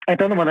I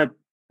don't want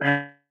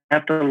to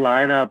have to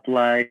line up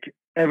like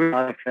every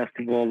other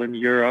festival in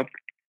Europe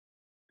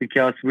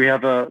because we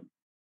have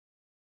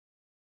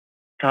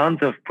tons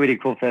of pretty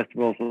cool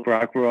festivals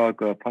like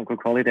Rock or Punk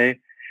Rock Holiday.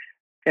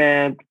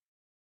 And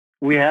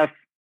we have,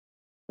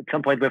 at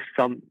some point, we have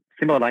some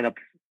similar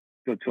lineups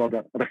to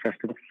other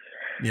festivals.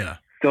 Yeah.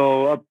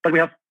 So, but we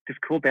have these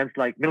cool bands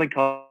like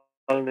Melancholy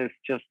is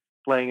just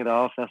playing at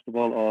our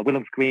festival, or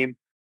Wilhelm Scream,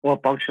 or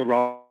Punctual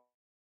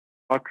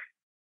Rocks.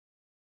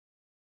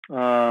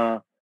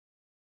 Or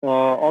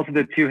also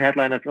the 2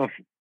 headliners of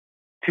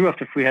 2 of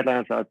the 3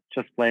 headliners are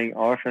just playing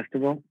our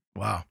festival.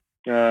 Wow.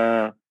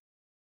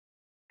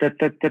 That's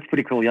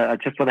pretty cool. Yeah, I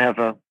just want to have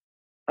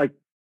a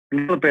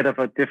little bit of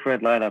a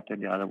different lineup than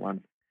the other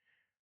ones.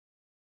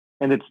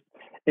 And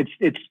it's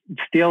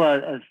still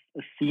a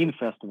scene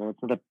festival.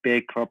 It's not a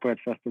big corporate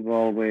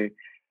festival where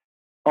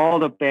all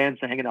the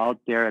bands are hanging out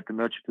there at the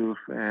merch booth,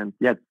 and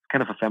yeah, it's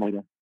kind of a family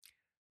there.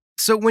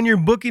 So when you're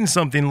booking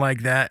something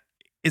like that,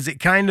 is it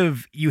kind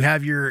of you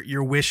have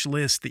your wish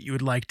list that you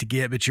would like to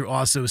get, but you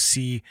also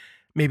see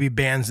maybe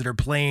bands that are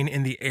playing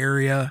in the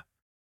area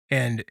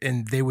and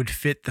they would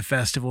fit the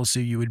festival, so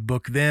you would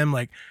book them?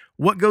 Like,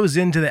 what goes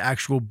into the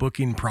actual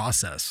booking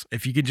process?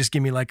 If you could just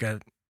give me like a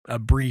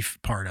brief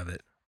part of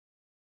it.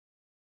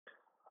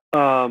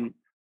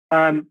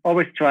 I'm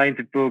always trying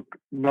to book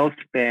most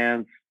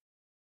bands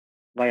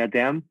via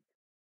them,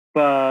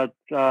 but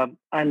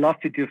I love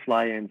to do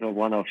fly-ins or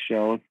one-off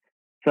shows.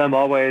 So I'm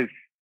always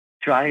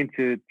trying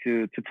to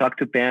talk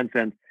to bands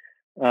and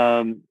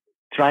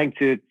trying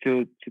to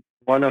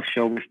one-off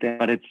show with them,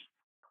 but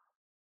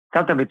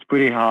sometimes it's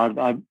pretty hard.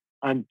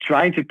 I'm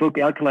trying to book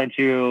Alkaline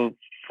Trio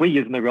 3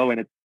 years in a row,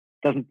 and it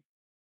doesn't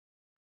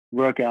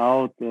work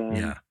out.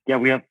 Yeah,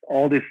 we have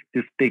all this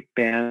big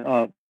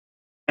bands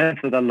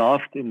that I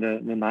loved in the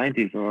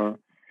 90s, or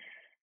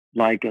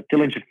like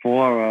Dillinger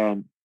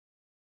 4,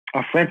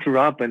 our friends who are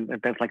up and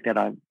bands like that.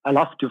 I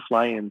love to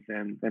fly-ins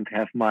and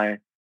have my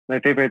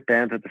favorite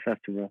bands at the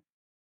festival.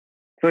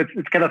 So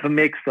it's kind of a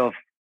mix of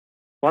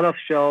one-off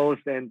shows,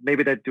 and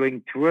maybe they're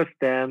doing tours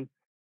then,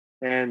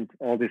 and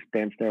all these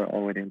bands that are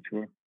already on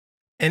tour.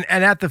 And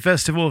at the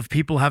festival, if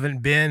people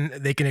haven't been,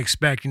 they can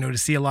expect, to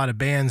see a lot of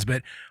bands,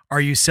 but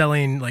are you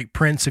selling like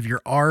prints of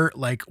your art?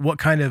 Like what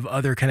kind of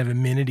other kind of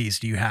amenities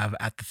do you have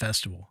at the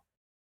festival?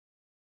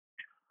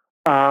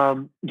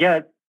 Yeah,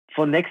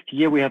 for next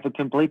year, we have a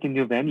completely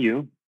new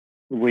venue.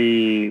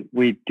 We're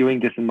doing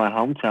this in my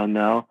hometown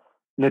now,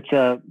 and it's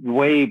a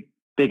way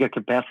bigger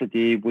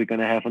capacity. We're going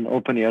to have an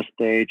open air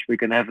stage. We're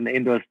going to have an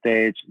indoor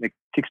stage, an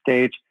acoustic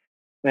stage,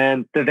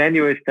 and the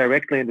venue is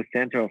directly in the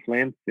center of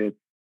Linz. It's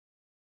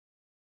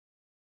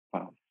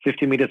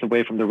 50 meters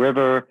away from the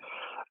river.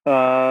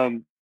 Yeah,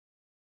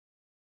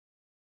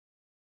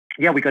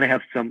 we're going to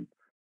have some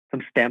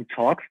SBAM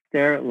talks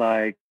there.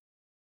 Like,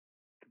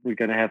 we're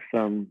going to have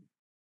some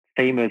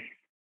famous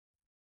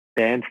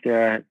bands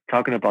there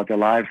talking about their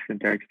lives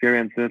and their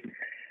experiences.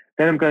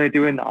 Then I'm going to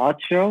do an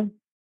art show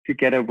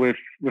together with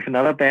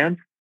another band.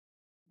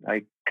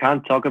 I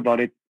can't talk about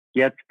it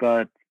yet,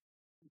 but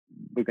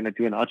we're going to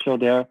do an art show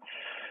there.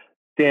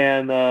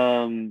 Then,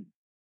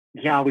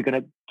 yeah, we're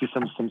going to do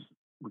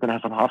we're going to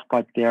have some half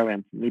parts there,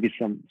 and maybe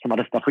some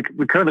other stuff.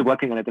 We're currently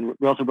working on it, and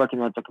we're also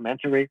working on a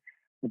documentary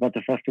about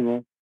the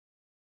festival.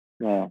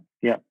 Yeah,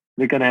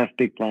 we're going to have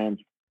big plans.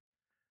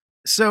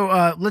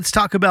 So let's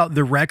talk about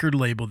the record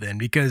label then,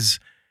 because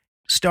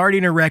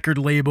starting a record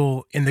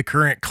label in the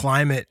current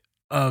climate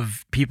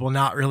of people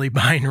not really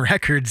buying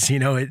records,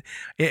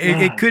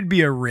 it could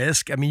be a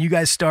risk. I mean, you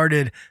guys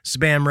started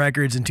SBAM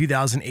Records in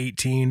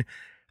 2018.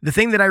 The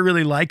thing that I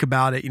really like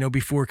about it,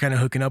 before kind of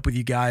hooking up with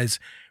you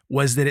guys,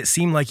 was that it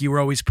seemed like you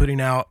were always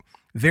putting out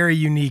very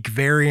unique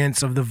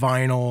variants of the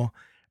vinyl.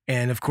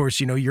 And of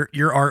course, your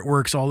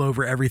artwork's all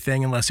over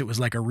everything, unless it was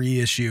like a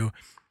reissue.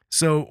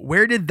 So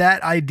where did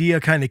that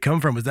idea kind of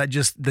come from? Was that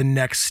just the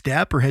next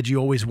step, or had you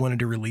always wanted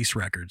to release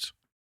records?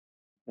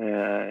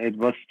 It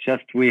was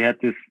just, we had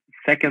this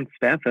second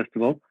SBAM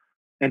festival,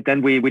 and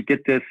then we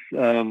did this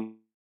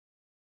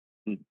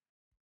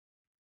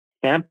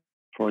stamp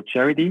for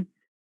charity.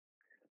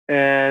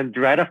 And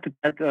right after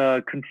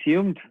that,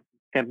 Consumed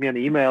sent me an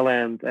email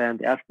and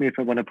asked me if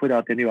I want to put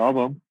out the new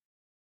album.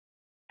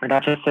 And I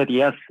just said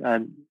yes,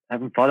 and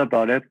haven't thought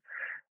about it.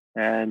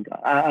 And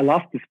I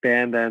love this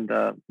band, and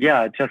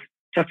yeah, just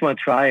want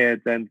to try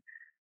it. And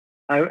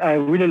I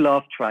really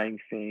love trying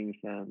things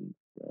and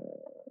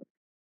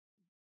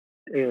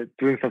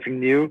doing something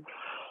new.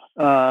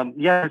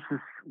 Yeah, this is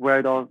where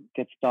it all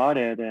gets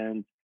started.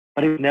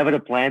 But it was never the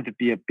plan to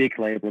be a big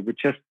label. We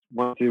just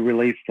want to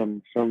release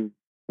some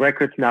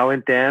records now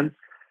and then.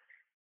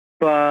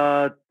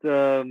 But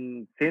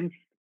since I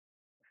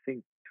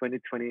think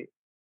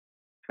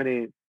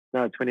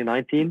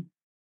 2019,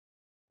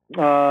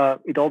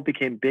 it all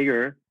became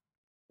bigger,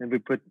 and we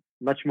put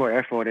much more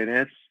effort in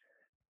it.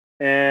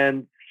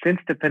 And since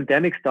the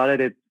pandemic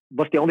started, it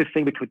was the only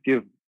thing we could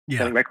do,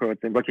 selling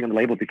records and working on the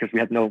label, because we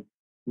had no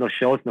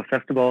shows, no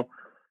festival,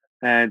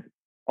 and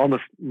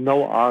almost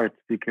no art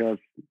because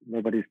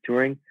nobody's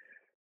touring.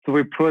 So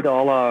we put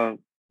all our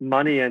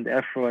money and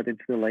effort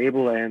into the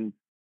label, and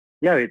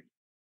yeah,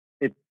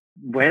 it's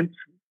going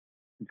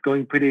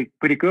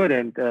pretty good,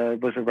 and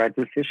it was a right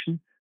decision.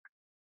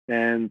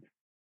 And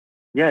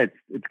yeah,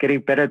 it's getting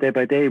better day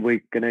by day.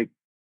 We're gonna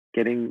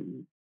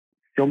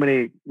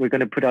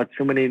put out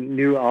so many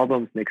new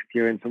albums next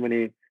year, and so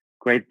many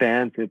great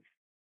bands. It's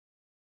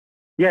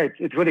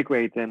really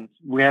great, and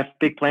we have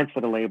big plans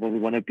for the label. We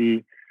want to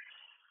be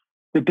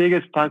the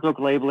biggest punk rock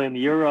label in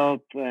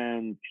Europe,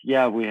 and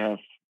yeah, we have,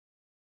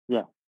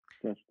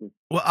 that's it.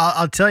 Well,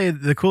 I'll tell you,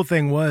 the cool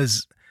thing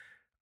was,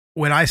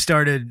 when I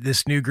started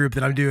this new group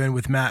that I'm doing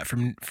with Matt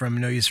from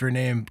No Use for a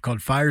Name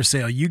called Fire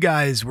Sale, you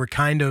guys were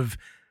kind of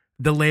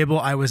the label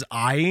I was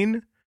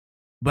eyeing,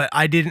 but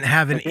I didn't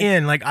have an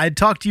in. Like, I'd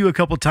talked to you a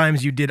couple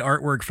times. You did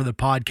artwork for the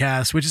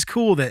podcast, which is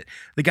cool that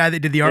the guy that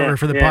did the artwork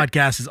for the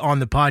podcast is on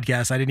the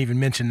podcast. I didn't even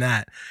mention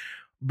that.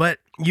 But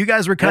you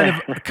guys were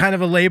kind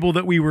of a label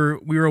that we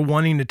were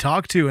wanting to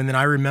talk to. And then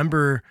I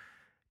remember,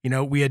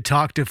 we had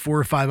talked to 4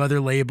 or 5 other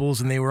labels,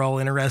 and they were all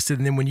interested.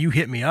 And then when you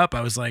hit me up, I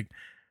was like,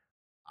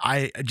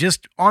 I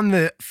just, on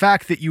the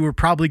fact that you were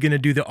probably going to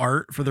do the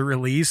art for the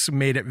release,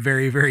 made it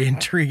very, very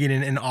intriguing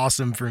and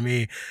awesome for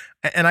me.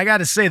 And I got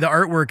to say, the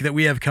artwork that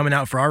we have coming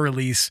out for our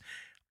release,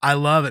 I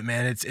love it,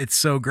 man. It's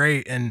so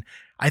great. And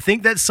I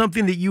think that's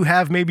something that you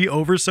have maybe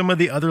over some of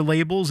the other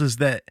labels, is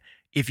that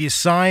if you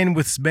sign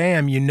with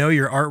SBAM,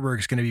 your artwork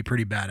is going to be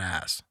pretty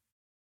badass.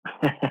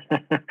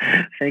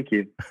 Thank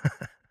you.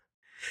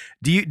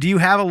 Do you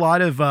have a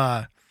lot of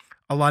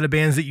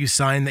bands that you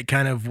sign that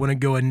kind of want to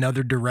go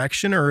another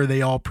direction, or are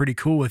they all pretty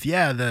cool with,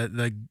 yeah,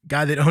 the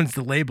guy that owns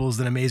the label is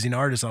an amazing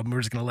artist, we're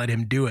just going to let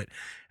him do it?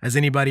 Has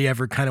anybody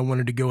ever kind of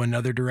wanted to go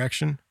another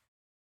direction?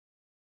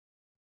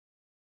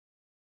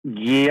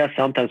 Yeah,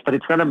 sometimes, but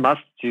it's not a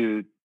must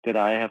to that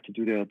I have to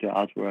do the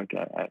artwork.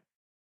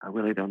 I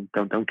really don't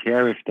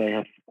care if they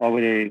have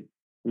already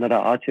another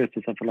artist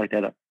or something like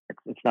that.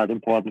 It's not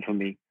important for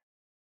me.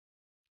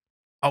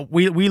 Oh,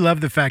 we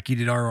love the fact you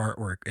did our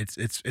artwork.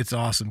 It's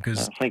awesome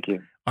because Thank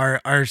you.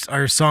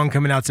 our song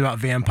coming out's about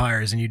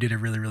vampires, and you did a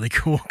really, really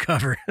cool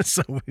cover.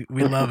 So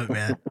we love it,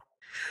 man.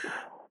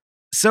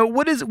 So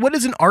what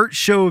does an art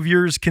show of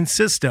yours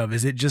consist of?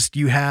 Is it just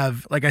you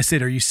have, like I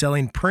said, are you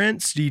selling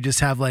prints? Do you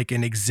just have like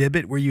an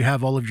exhibit where you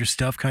have all of your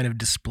stuff kind of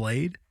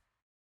displayed?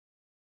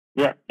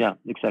 Yeah,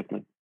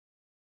 exactly.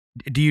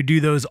 Do you do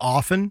those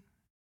often?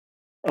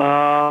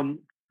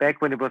 Back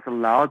when it was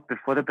allowed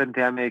before the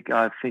pandemic,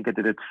 I think I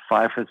did it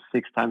 5 or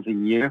 6 times a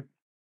year.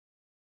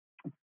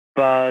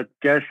 But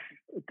there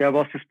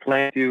was this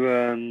plan to do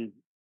an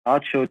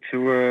art show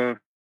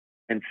tour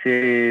in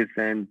cities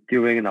and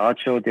doing an art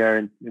show there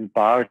in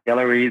bars,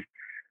 galleries,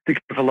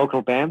 because of a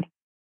local band.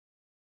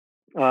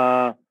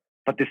 But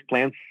these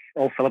plans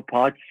all fell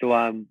apart. So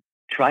I'm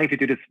trying to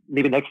do this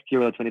maybe next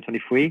year or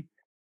 2023.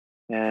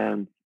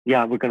 And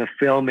yeah, we're going to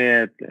film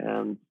it,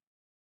 and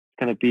it's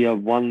going to be a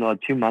 1 or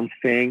 2 month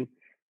thing.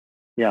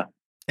 Yeah.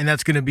 And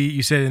that's going to be,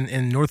 you said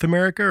in North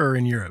America or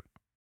in Europe?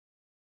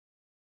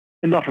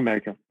 In North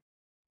America.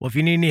 Well, if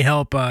you need any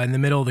help in the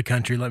middle of the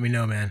country, let me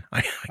know, man.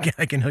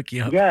 I can hook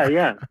you up.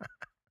 Yeah.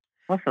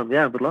 Awesome.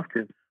 Yeah, I would love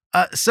to.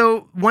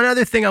 So one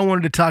other thing I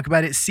wanted to talk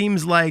about, it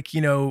seems like,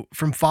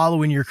 from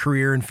following your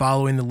career and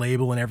following the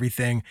label and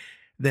everything,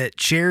 that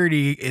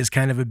charity is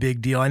kind of a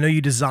big deal. I know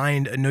you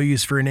designed a No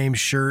Use for a Name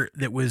shirt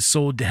that was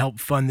sold to help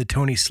fund the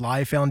Tony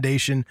Sly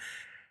Foundation.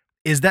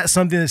 Is that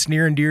something that's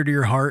near and dear to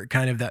your heart,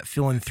 kind of that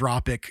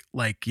philanthropic,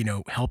 like,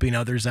 helping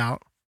others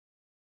out?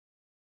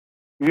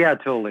 Yeah,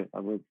 totally.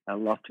 I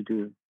love to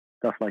do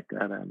stuff like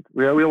that. And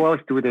we always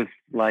do this,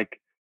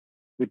 like,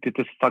 we did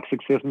this Fuck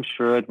Sexism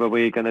shirt where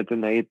we're going to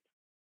donate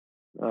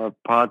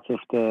parts of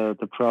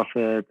the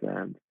profit.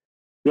 And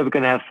yeah, we're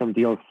going to have some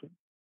deals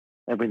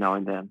every now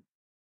and then.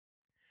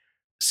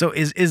 So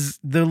is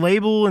the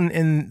label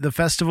and the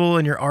festival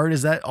and your art,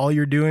 is that all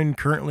you're doing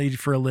currently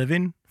for a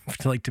living,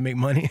 to make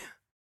money?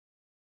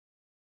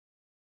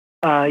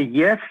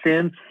 Yes,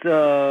 since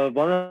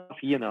 1.5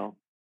 years now.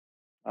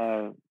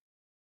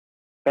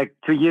 Back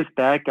 2 years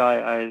back,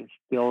 I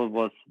still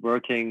was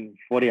working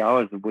 40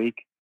 hours a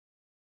week.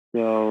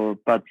 So,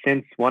 but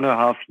since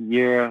 1.5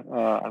 years,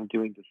 I'm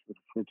doing this with a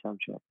full-time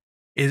job.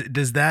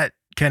 Does that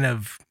kind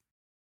of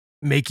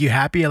make you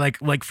happy?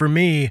 Like for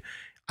me,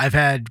 I've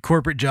had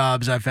corporate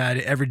jobs. I've had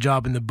every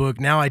job in the book.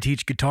 Now I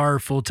teach guitar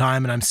full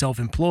time and I'm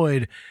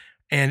self-employed.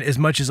 And as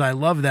much as I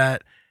love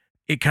that,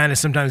 it kind of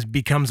sometimes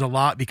becomes a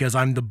lot because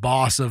I'm the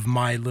boss of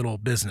my little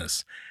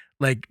business.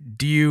 Like,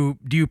 do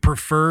you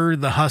prefer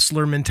the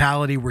hustler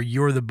mentality where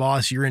you're the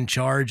boss, you're in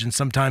charge, and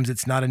sometimes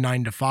it's not a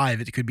 9 to 5,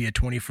 it could be a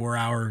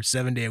 24-hour,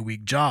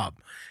 7-day-a-week job?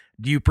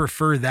 Do you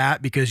prefer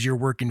that because you're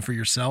working for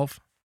yourself?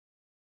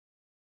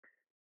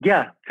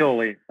 Yeah,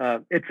 totally.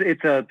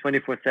 It's a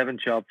 24/7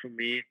 job for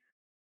me.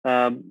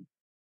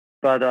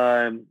 But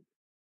I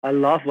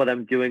love what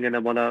I'm doing, and I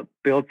want to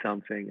build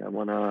something. I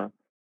want to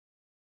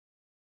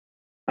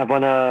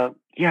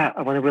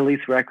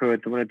release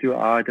records. I want to do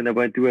art, and I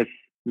want to do as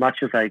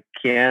much as I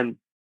can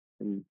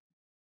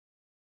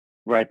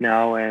right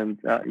now. And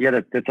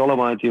that's all I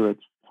want to do.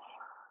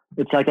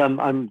 It's like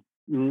I'm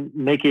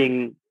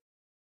making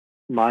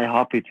my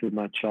hobby to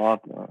my job,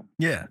 or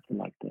something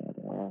like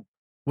that.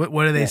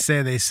 What do they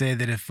say? They say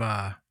that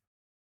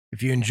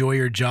if you enjoy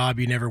your job,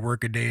 you never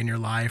work a day in your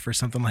life, or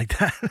something like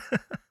that.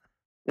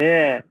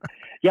 Yeah.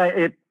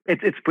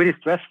 It's pretty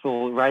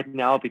stressful right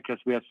now because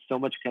we have so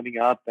much coming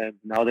up, and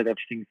now that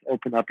everything's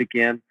open up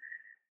again,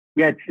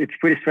 it's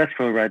pretty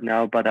stressful right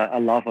now. But I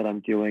love what I'm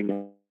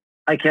doing.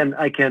 I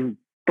can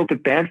book the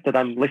bands that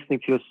I'm listening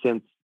to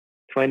since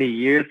 20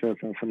 years or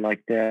something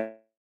like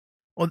that.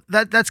 Well,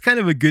 that's kind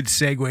of a good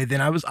segue.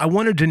 Then I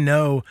wanted to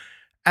know,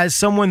 as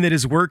someone that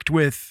has worked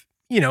with,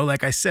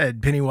 like I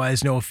said,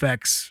 Pennywise,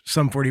 NoFX,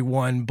 Sum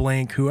 41,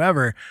 Blink,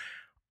 whoever,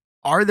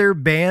 are there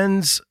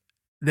bands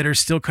that are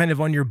still kind of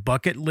on your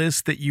bucket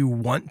list that you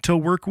want to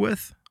work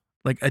with?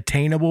 Like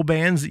attainable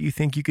bands that you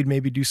think you could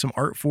maybe do some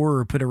art for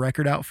or put a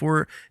record out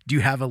for? Do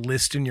you have a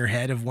list in your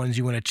head of ones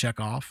you want to check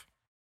off?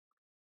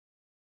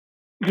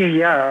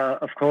 Yeah,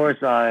 of course.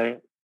 I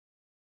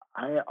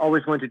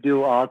always want to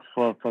do art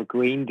for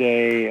Green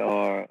Day,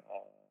 or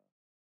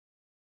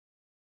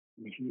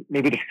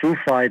maybe the Foo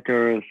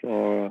Fighters,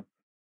 or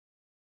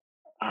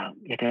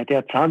there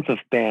are tons of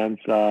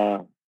bands.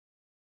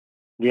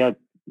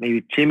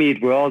 Maybe Jimmy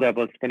Eat World.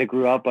 When I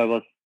grew up,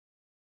 when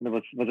I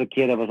was a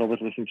kid, I was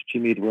always listening to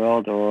Jimmy Eat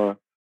World, or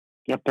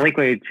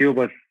Blink-182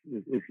 was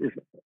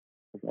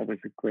always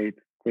a great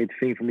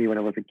thing for me when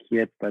I was a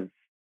kid. But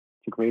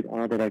it's a great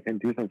honor that I can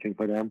do something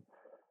for them.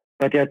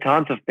 But there are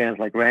tons of bands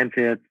like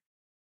Rancid,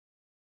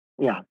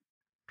 yeah,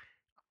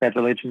 Bad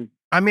Religion.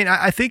 I mean,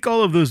 I think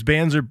all of those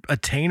bands are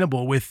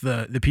attainable with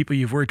the people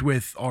you've worked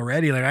with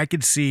already. Like I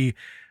could see,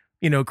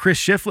 Chris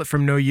Shiflett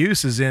from No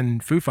Use is in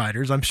Foo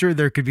Fighters. I'm sure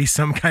there could be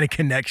some kind of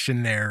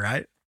connection there,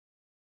 right?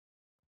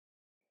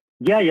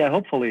 Yeah.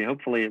 Hopefully,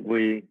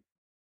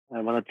 I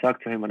want to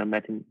talk to him when I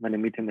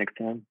meet him next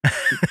time.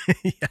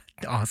 Yeah,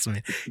 awesome.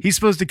 He's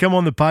supposed to come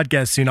on the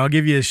podcast soon. I'll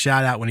give you a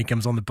shout out when he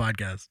comes on the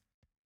podcast.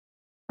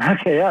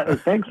 Okay, yeah,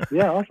 thanks.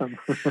 Yeah, awesome.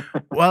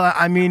 Well,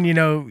 I mean,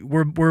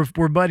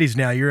 we're buddies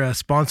now. You're a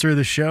sponsor of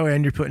the show,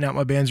 and you're putting out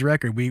my band's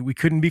record. We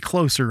couldn't be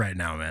closer right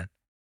now, man.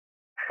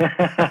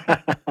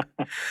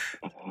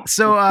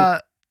 So,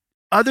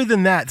 other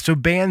than that, so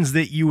bands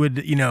that you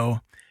would,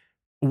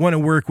 want to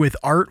work with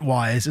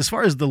art-wise, as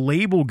far as the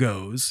label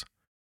goes,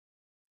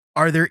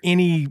 are there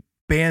any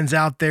bands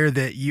out there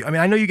that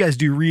I know you guys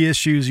do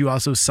reissues. You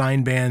also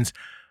sign bands.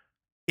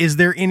 Is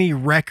there any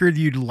record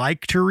you'd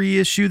like to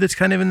reissue that's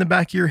kind of in the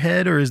back of your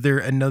head? Or is there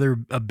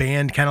a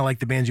band kind of like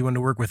the bands you want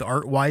to work with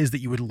art-wise that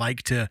you would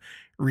like to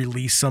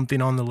release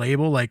something on the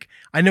label? Like,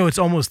 I know it's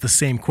almost the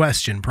same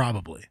question,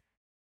 probably.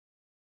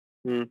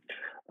 We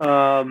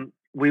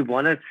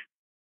want to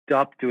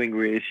stop doing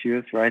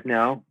reissues right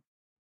now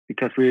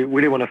because we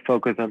really want to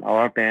focus on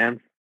our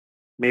bands.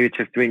 Maybe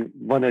just doing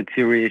 1 or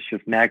 2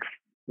 reissues max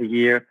a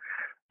year.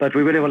 But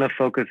we really want to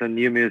focus on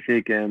new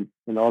music and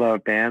all our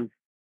bands.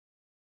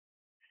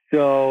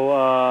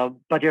 So,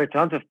 but there are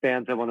tons of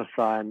bands I want to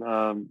sign. There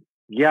are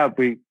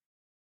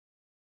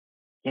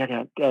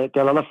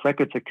a lot of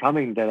records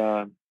that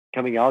are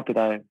coming out that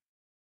I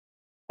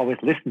always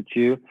listen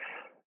to.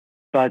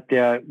 But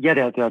there are,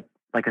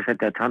 like I said,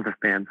 there are tons of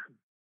bands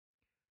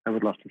I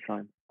would love to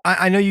sign.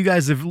 I know you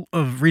guys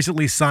have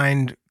recently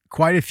signed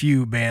quite a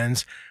few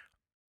bands.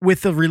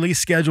 With the release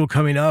schedule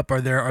coming up, are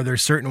there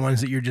certain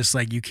ones that you're just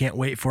like, you can't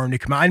wait for them to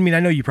come out? I mean,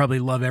 I know you probably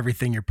love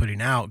everything you're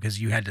putting out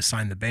because you had to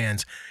sign the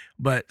bands,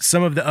 but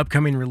some of the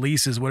upcoming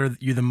releases, what are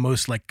you the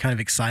most like kind of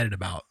excited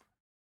about?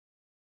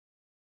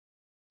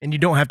 And you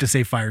don't have to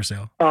say Fire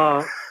Sale.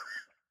 Fire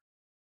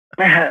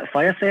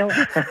Sale?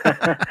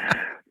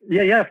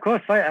 Yeah, of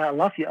course. I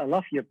love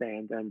your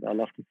band, and I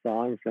love the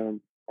songs,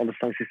 and all the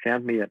songs you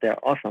sent me. They're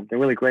awesome. They're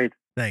really great.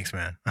 Thanks,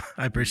 man.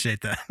 I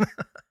appreciate that.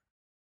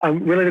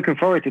 I'm really looking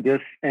forward to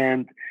this,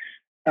 and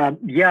I'm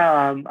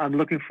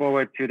looking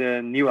forward to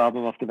the new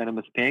album of the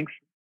Venomous Pinks.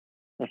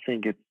 I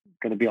think it's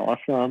gonna be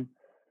awesome.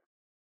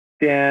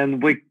 Then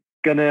we're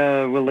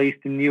gonna release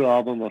the new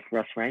album of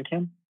Russ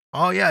Rankin.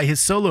 Oh yeah, his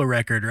solo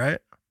record, right?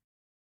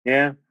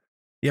 Yeah.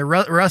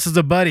 Russ is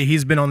a buddy.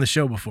 He's been on the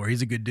show before.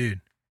 He's a good dude.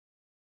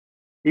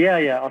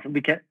 Yeah. Awesome.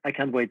 I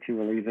can't wait to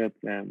release it,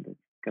 and it's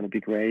gonna be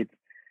great.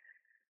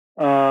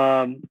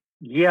 We're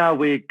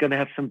gonna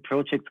have some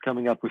projects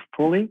coming up with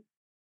Pulley.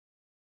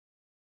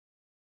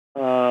 These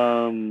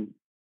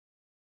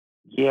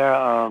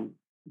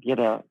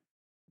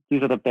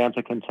are the bands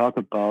I can talk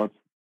about.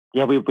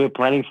 Yeah, we're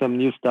planning some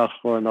new stuff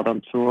for another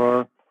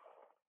tour.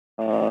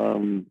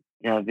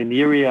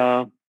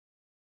 Veneria.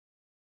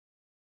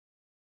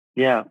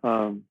 That's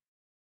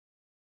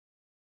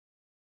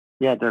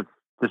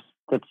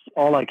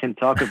all I can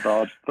talk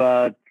about.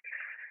 But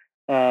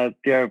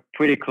there are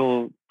pretty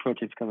cool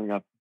projects coming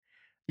up.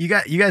 You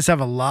guys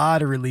have a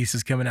lot of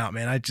releases coming out,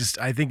 man. I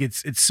think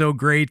it's so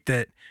great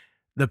that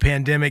the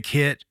pandemic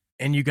hit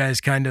and you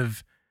guys kind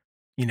of,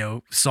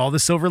 saw the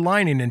silver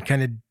lining and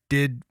kind of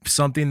did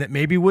something that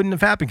maybe wouldn't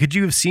have happened. Could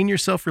you have seen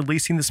yourself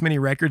releasing this many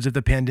records if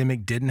the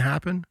pandemic didn't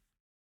happen?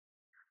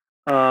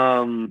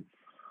 Good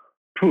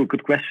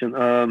question.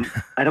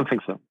 I don't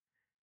think so.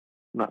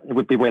 No, it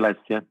would be way less.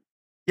 Yeah.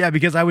 Yeah,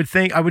 because I would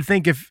think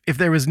if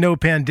there was no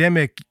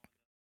pandemic,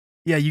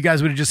 yeah, you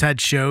guys would have just had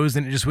shows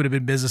and it just would have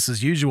been business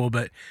as usual.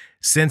 But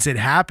since it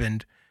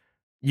happened,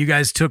 you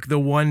guys took the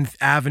one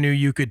avenue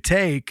you could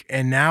take,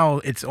 and now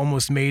it's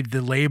almost made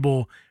the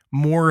label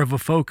more of a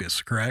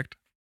focus, correct?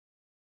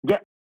 Yeah.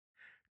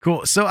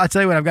 Cool. So I'll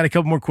tell you what, I've got a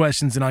couple more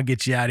questions and I'll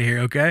get you out of here,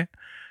 okay?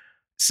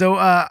 So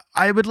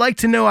I would like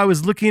to know, I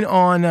was looking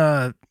on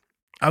your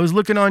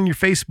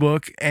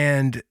Facebook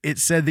and it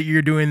said that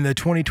you're doing the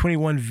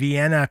 2021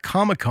 Vienna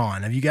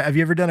Comic-Con. Have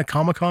you ever done a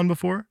Comic-Con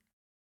before?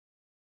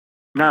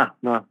 No.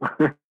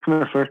 It's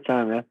the first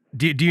time, yeah.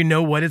 Do you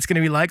know what it's going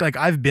to be like? Like,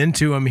 I've been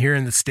to them here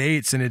in the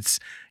States, and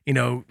it's,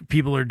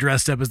 people are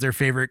dressed up as their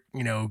favorite,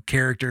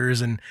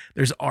 characters, and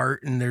there's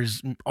art and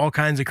there's all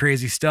kinds of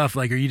crazy stuff.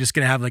 Like, are you just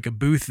going to have like a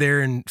booth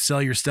there and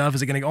sell your stuff?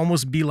 Is it going to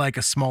almost be like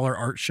a smaller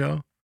art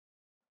show?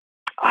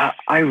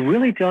 I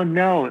really don't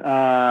know.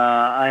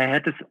 I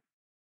had this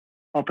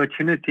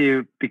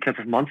opportunity because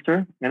of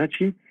Monster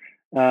Energy.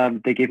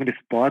 They gave me the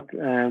spot,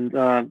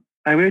 and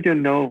I really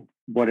don't know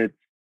what I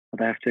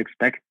have to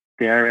expect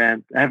there,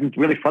 and I haven't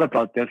really thought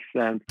about this.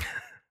 But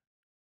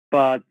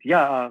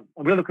I'm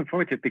really looking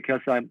forward to it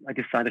because I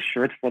designed a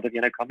shirt for the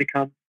Vienna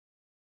Comic-Con.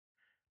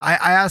 I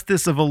asked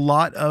this of a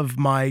lot of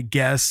my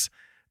guests,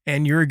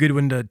 and you're a good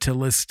one to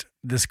list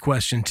this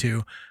question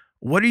to.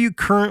 What are you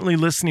currently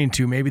listening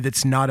to? Maybe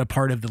that's not a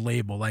part of the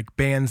label, like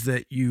bands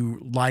that you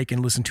like and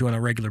listen to on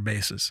a regular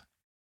basis.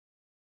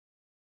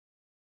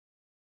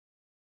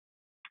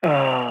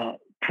 I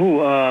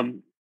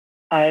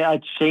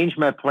change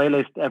my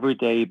playlist every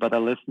day, but I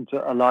listen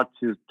to a lot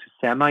to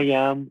Sam I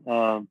Am,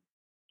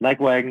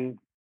 Lagwagon,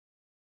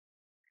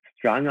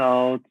 Strung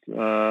Out,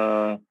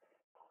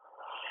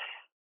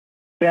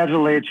 Bad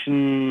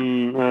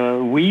Religion,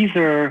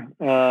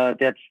 Weezer.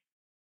 That's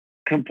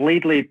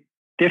completely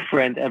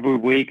different every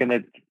week, and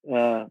it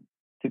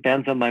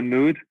depends on my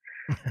mood.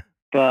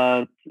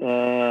 But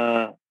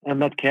and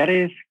Matt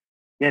Caddy's,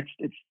 yeah,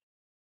 it's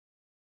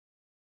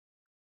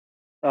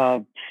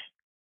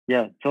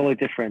totally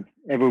different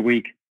every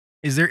week.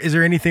 Is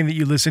there anything that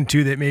you listen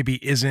to that maybe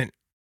isn't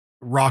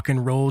rock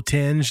and roll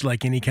tinged,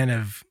 like any kind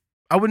of,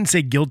 I wouldn't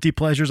say guilty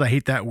pleasures, I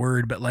hate that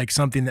word, but like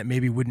something that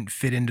maybe wouldn't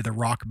fit into the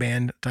rock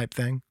band type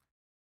thing?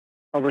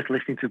 I was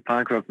listening to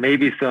punk rock,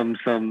 maybe some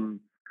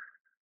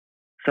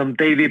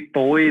David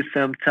Bowie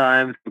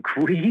sometimes,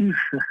 Queen.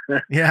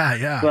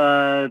 Yeah.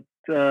 But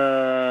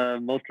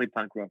mostly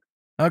punk rock.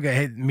 Okay,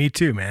 hey, me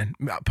too, man.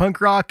 Punk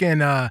rock,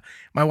 and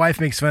my wife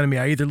makes fun of me.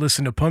 I either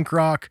listen to punk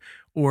rock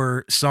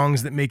or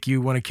songs that make you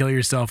want to kill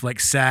yourself, like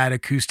sad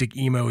acoustic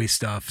emo-y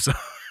stuff. So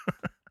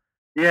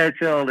yeah,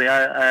 totally.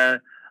 I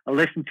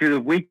listen to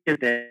the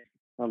Weekend a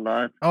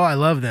lot. Oh, I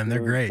love them. They're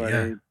great.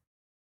 Yeah.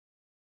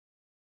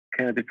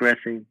 Kind of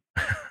depressing.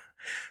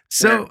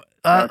 So,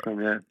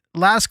 awesome, yeah.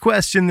 Last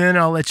question, then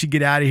I'll let you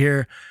get out of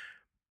here.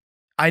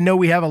 I know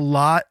we have a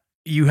lot.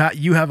 You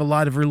have a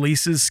lot of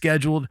releases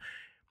scheduled.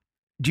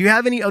 Do you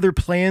have any other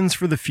plans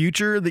for the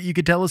future that you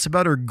could tell us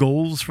about, or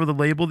goals for the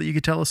label that you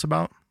could tell us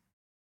about?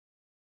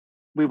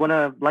 We want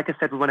to, like I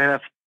said, we want to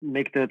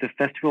make the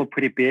festival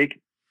pretty big.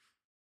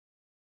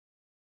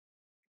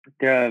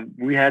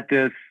 We had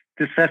this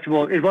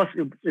festival.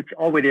 It's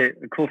already a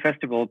cool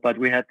festival, but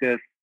we had this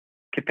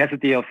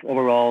capacity of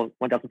overall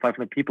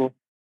 1,500 people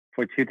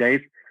for 2 days.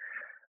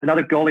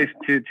 Another goal is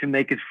to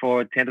make it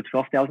for 10 to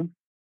 12,000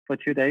 for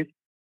 2 days,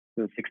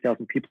 so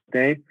 6,000 people a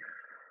day.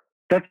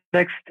 That's the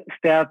next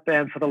step.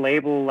 And for the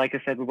label, like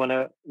I said, we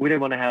really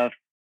want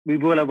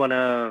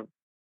to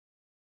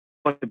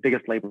put the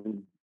biggest label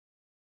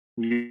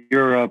in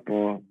Europe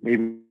or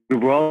maybe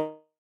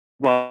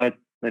worldwide.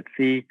 Let's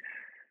see.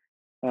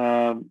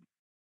 The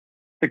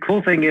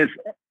cool thing is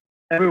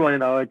everyone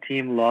in our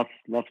team loves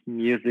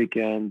music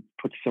and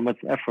puts so much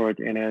effort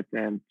in it,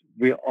 and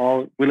we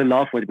all really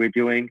love what we're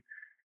doing.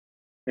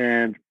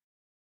 And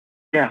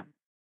yeah,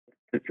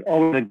 it's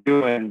all we're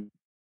doing.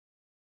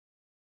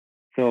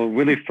 So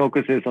really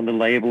focuses on the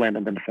label and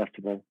then the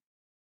festival.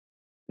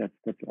 That's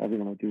all we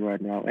want to do right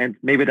now. And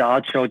maybe the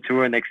art show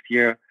tour next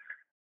year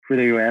for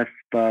the US,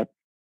 but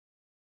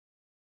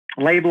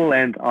label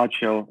and art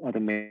show are the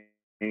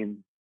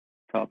main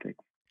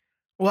topics.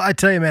 Well, I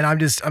tell you, man,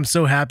 I'm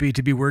so happy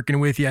to be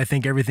working with you. I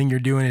think everything you're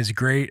doing is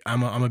great.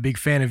 I'm a big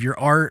fan of your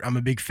art. I'm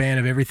a big fan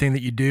of everything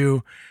that you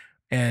do.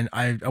 And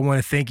I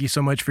want to thank you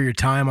so much for your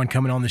time on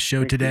coming on the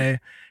show today.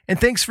 And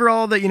thanks for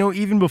all that,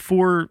 even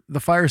before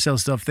the fire sale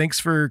stuff, thanks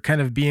for kind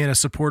of being a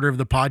supporter of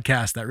the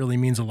podcast. That really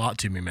means a lot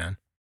to me, man.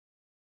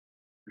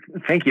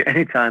 Thank you.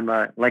 Anytime.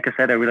 Like I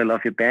said, I really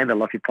love your band. I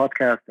love your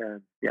podcast.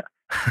 And yeah.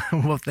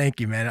 Well, thank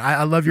you, man.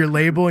 I love your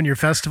label and your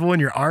festival and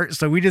your art.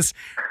 So we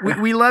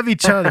love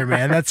each other,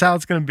 man. That's how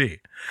it's going to be.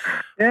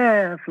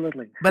 Yeah,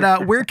 absolutely.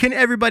 But where can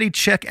everybody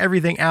check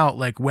everything out?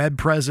 Like web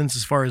presence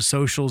as far as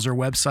socials or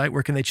website?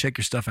 Where can they check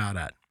your stuff out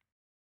at?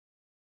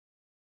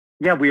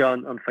 Yeah, we are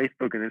on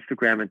Facebook and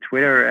Instagram and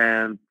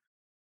Twitter,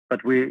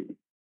 but they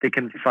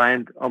can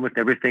find almost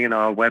everything in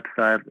our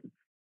website,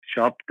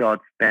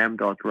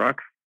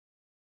 shop.spam.rocks.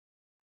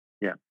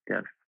 Yeah,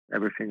 there's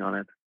everything on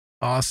it.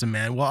 Awesome,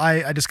 man. Well,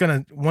 I just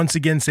gonna once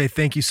again say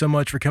thank you so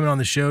much for coming on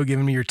the show,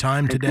 giving me your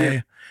time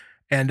today.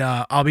 And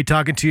I'll be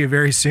talking to you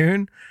very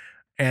soon.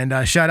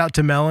 And shout out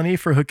to Melanie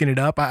for hooking it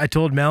up. I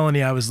told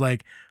Melanie, I was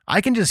like,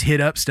 I can just hit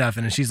up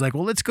Stefan. And she's like,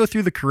 well, let's go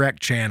through the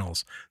correct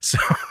channels.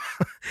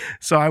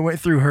 So I went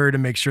through her to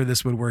make sure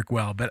this would work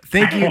well. But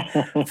thank you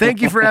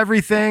for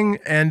everything.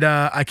 And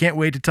I can't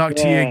wait to talk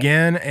to you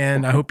again.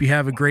 And I hope you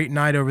have a great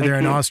night over there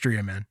in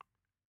Austria, man.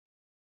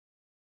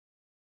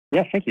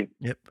 Yeah, thank you.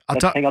 Yep.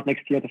 Let's hang out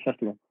next year at the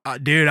festival.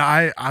 Dude,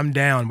 I'm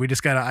down. We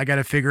just I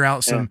gotta figure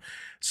out some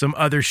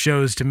other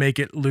shows to make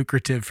it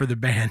lucrative for the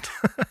band.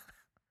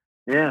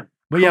 Yeah.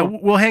 But cool. Yeah,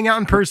 we'll hang out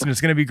in person.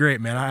 It's gonna be great,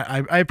 man.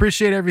 I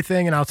appreciate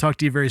everything, and I'll talk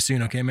to you very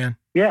soon. Okay, man.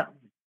 Yeah.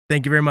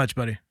 Thank you very much,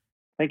 buddy.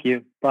 Thank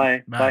you.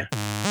 Bye. Bye.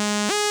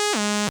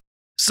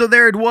 So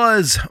there it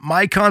was,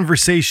 my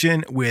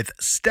conversation with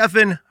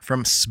Stefan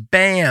from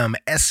SBAM,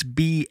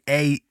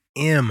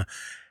 SBAM.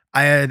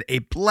 I had a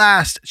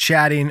blast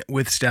chatting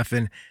with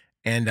Stefan,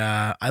 and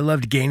I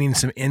loved gaining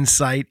some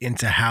insight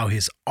into how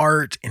his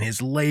art and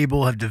his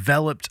label have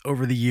developed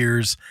over the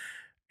years.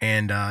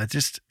 And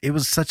it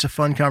was such a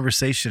fun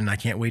conversation. I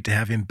can't wait to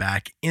have him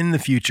back in the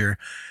future.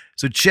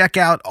 So check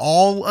out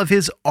all of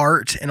his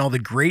art and all the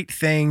great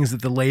things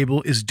that the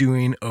label is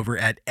doing over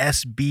at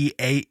sbam.rocks.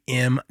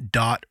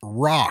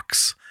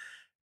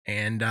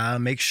 And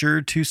make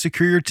sure to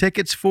secure your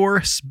tickets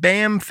for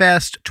Spam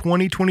Fest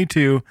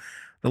 2022.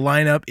 The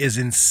lineup is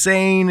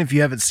insane. If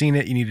you haven't seen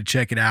it, you need to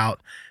check it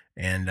out.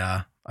 And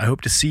I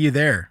hope to see you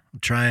there.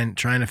 I'm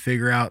trying to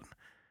figure out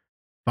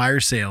Fire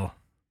Sale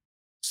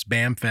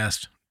Spam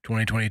Fest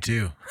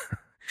 2022.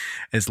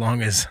 As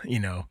long as,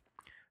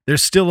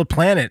 there's still a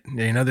planet,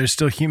 there's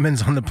still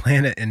humans on the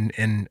planet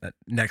in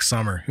next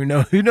summer. Who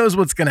knows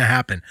what's going to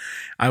happen?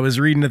 I was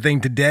reading a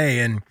thing today,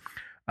 and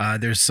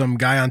there's some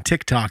guy on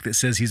TikTok that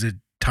says he's a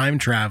time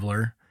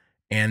traveler,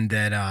 and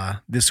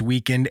that this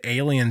weekend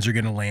aliens are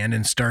going to land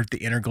and start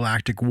the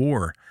intergalactic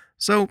war.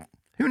 So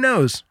who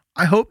knows?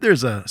 I hope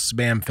there's a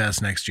Spam Fest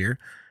next year,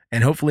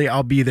 and hopefully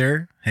I'll be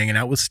there hanging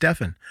out with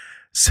Stefan.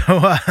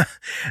 So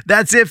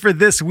that's it for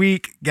this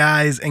week,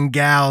 guys and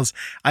gals.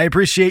 I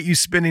appreciate you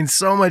spending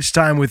so much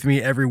time with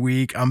me every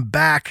week. I'm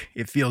back.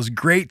 It feels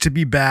great to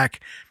be back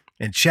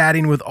and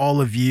chatting with all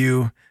of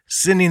you,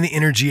 sending the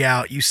energy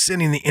out, you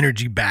sending the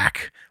energy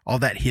back, all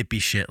that hippie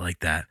shit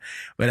like that.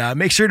 But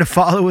make sure to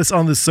follow us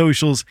on the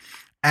socials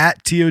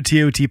at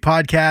TOTOT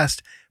Podcast.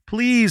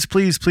 Please,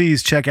 please,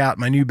 please check out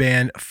my new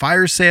band,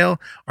 Fire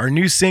Sale. Our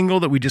new single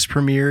that we just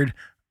premiered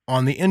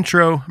on the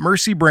intro,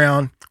 Mercy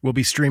Brown, will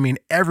be streaming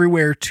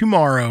everywhere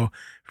tomorrow,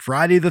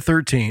 Friday the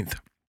 13th.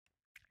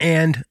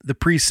 And the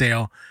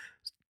pre-sale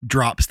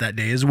drops that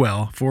day as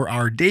well for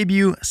our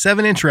debut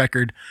 7-inch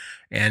record.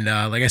 And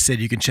like I said,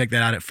 you can check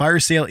that out at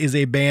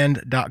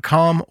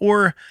firesaleisaband.com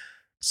or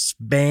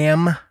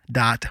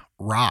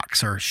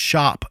spam.rocks or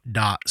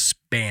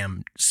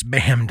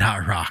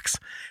shop.spam.rocks.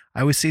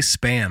 I always say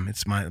spam.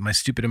 It's my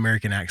stupid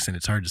American accent.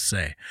 It's hard to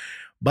say.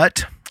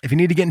 But if you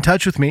need to get in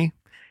touch with me,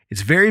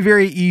 it's very,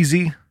 very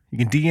easy. You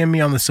can DM me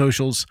on the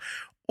socials,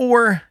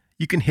 or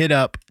you can hit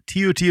up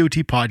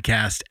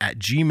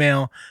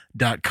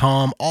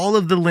tototpodcast@gmail.com. All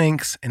of the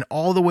links and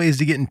all the ways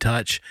to get in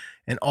touch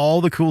and all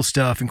the cool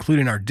stuff,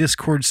 including our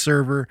Discord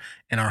server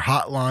and our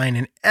hotline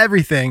and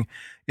everything,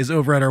 is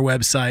over at our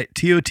website,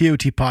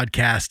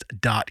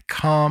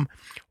 tototpodcast.com.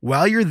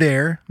 While you're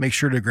there, make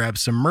sure to grab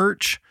some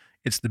merch.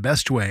 It's the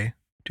best way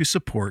to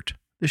support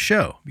the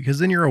show, because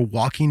then you're a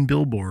walking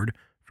billboard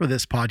for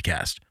this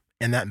podcast,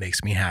 and that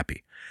makes me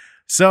happy.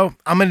 So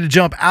I'm going to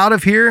jump out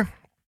of here.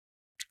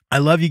 I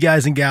love you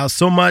guys and gals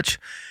so much.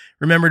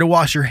 Remember to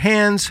wash your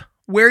hands,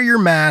 wear your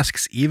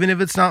masks, even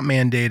if it's not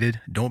mandated.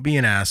 Don't be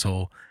an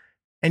asshole,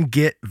 and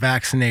get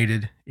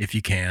vaccinated if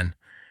you can.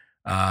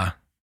 I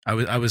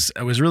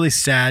was really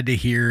sad to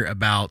hear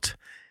about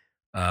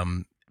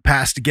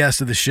past guest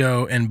of the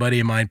show and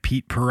buddy of mine,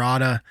 Pete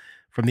Parada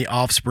from The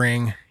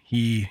Offspring.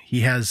 He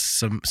has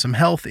some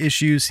health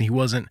issues. He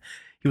was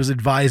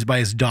advised by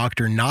his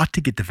doctor not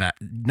to get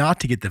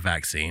the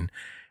vaccine,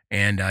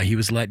 and he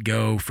was let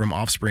go from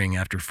Offspring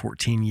after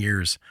 14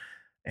 years.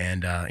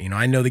 And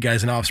I know the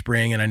guys in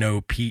Offspring, and I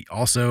know Pete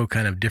also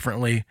kind of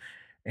differently.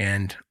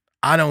 And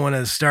I don't want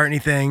to start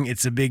anything.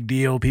 It's a big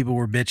deal. People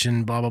were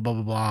bitching, blah blah blah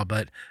blah blah.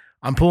 But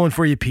I'm pulling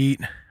for you,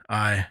 Pete.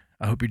 I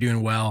hope you're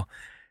doing well.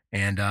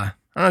 And I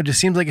don't know. It just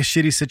seems like a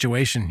shitty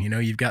situation.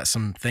 You've got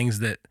some things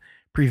that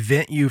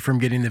prevent you from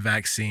getting the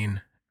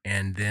vaccine,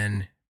 and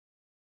then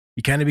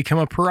you kind of become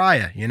a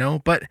pariah,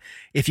 but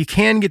if you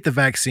can get the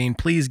vaccine,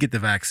 please get the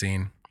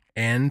vaccine.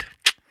 And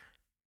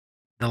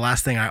the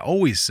last thing I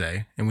always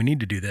say, and we need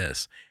to do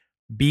this,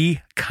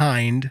 be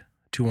kind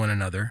to one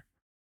another.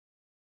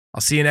 I'll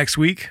see you next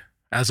week.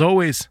 As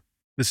always,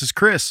 this is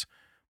Chris,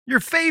 your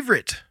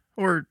favorite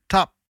or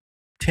top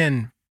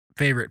 10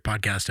 favorite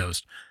podcast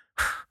host.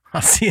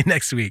 I'll see you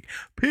next week.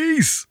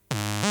 Peace.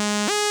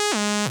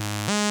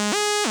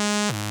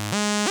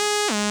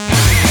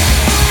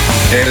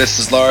 Hey, this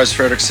is Lars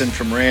Fredrickson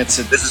from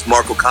Rancid. This is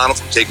Mark O'Connell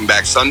from Taking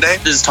Back Sunday.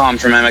 This is Tom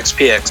from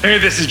MXPX. Hey,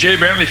 this is Jay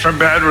Bentley from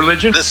Bad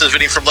Religion. This is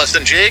Vinny from Less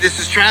Than Jake. This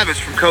is Travis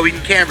from Coheed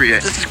and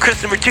Cambria. This is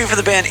Chris number 2 for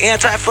the band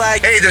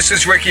Anti-Flag. Hey, this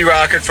is Ricky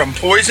Rocket from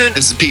Poison.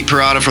 This is Pete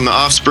Parada from The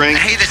Offspring.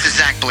 Hey, this is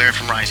Zach Blair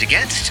from Rise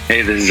Against.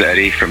 Hey, this is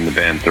Eddie from the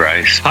band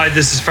Thrice. Hi,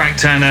 this is Frank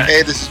Turner.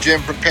 Hey, this is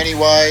Jim from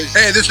Pennywise.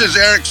 Hey, this is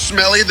Eric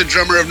Smelly, the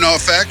drummer of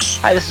NoFX.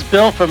 Hi, this is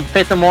Bill from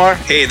Faith No More.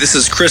 Hey, this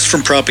is Chris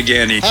from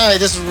Propaganda. Hi,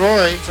 this is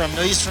Rory from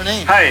No Use for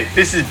Name. Hi,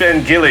 this is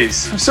Ben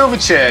Gillies from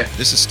Silverchair.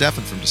 This is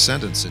Stefan from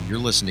Descendants, and you're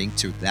listening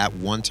to That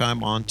One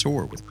Time on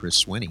Tour with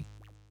Chris Swinney.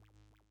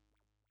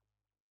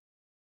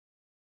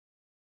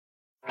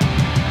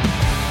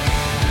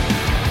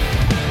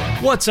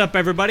 What's up,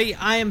 everybody?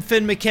 I am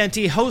Finn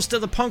McKenty, host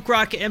of the Punk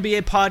Rock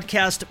MBA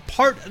podcast,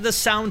 part of the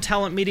Sound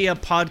Talent Media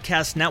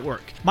podcast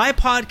network. My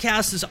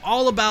podcast is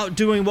all about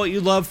doing what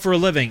you love for a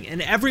living,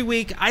 and every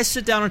week I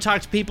sit down and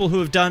talk to people who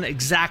have done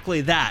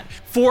exactly that.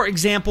 For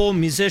example,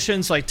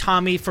 musicians like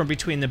Tommy from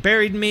Between the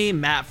Buried and Me,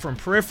 Matt from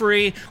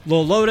Periphery,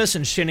 Lil Lotus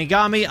and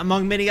Shinigami,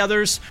 among many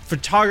others,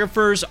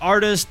 photographers,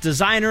 artists,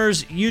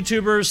 designers,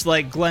 YouTubers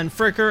like Glenn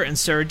Fricker and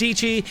Sarah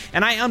Dici,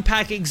 and I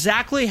unpack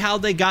exactly how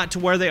they got to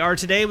where they are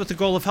today with the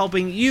goal of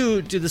helping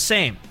you do the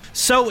same.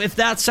 So if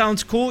that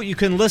sounds cool, you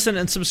can listen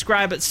and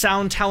subscribe at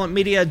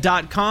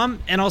soundtalentmedia.com,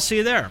 and I'll see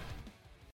you there.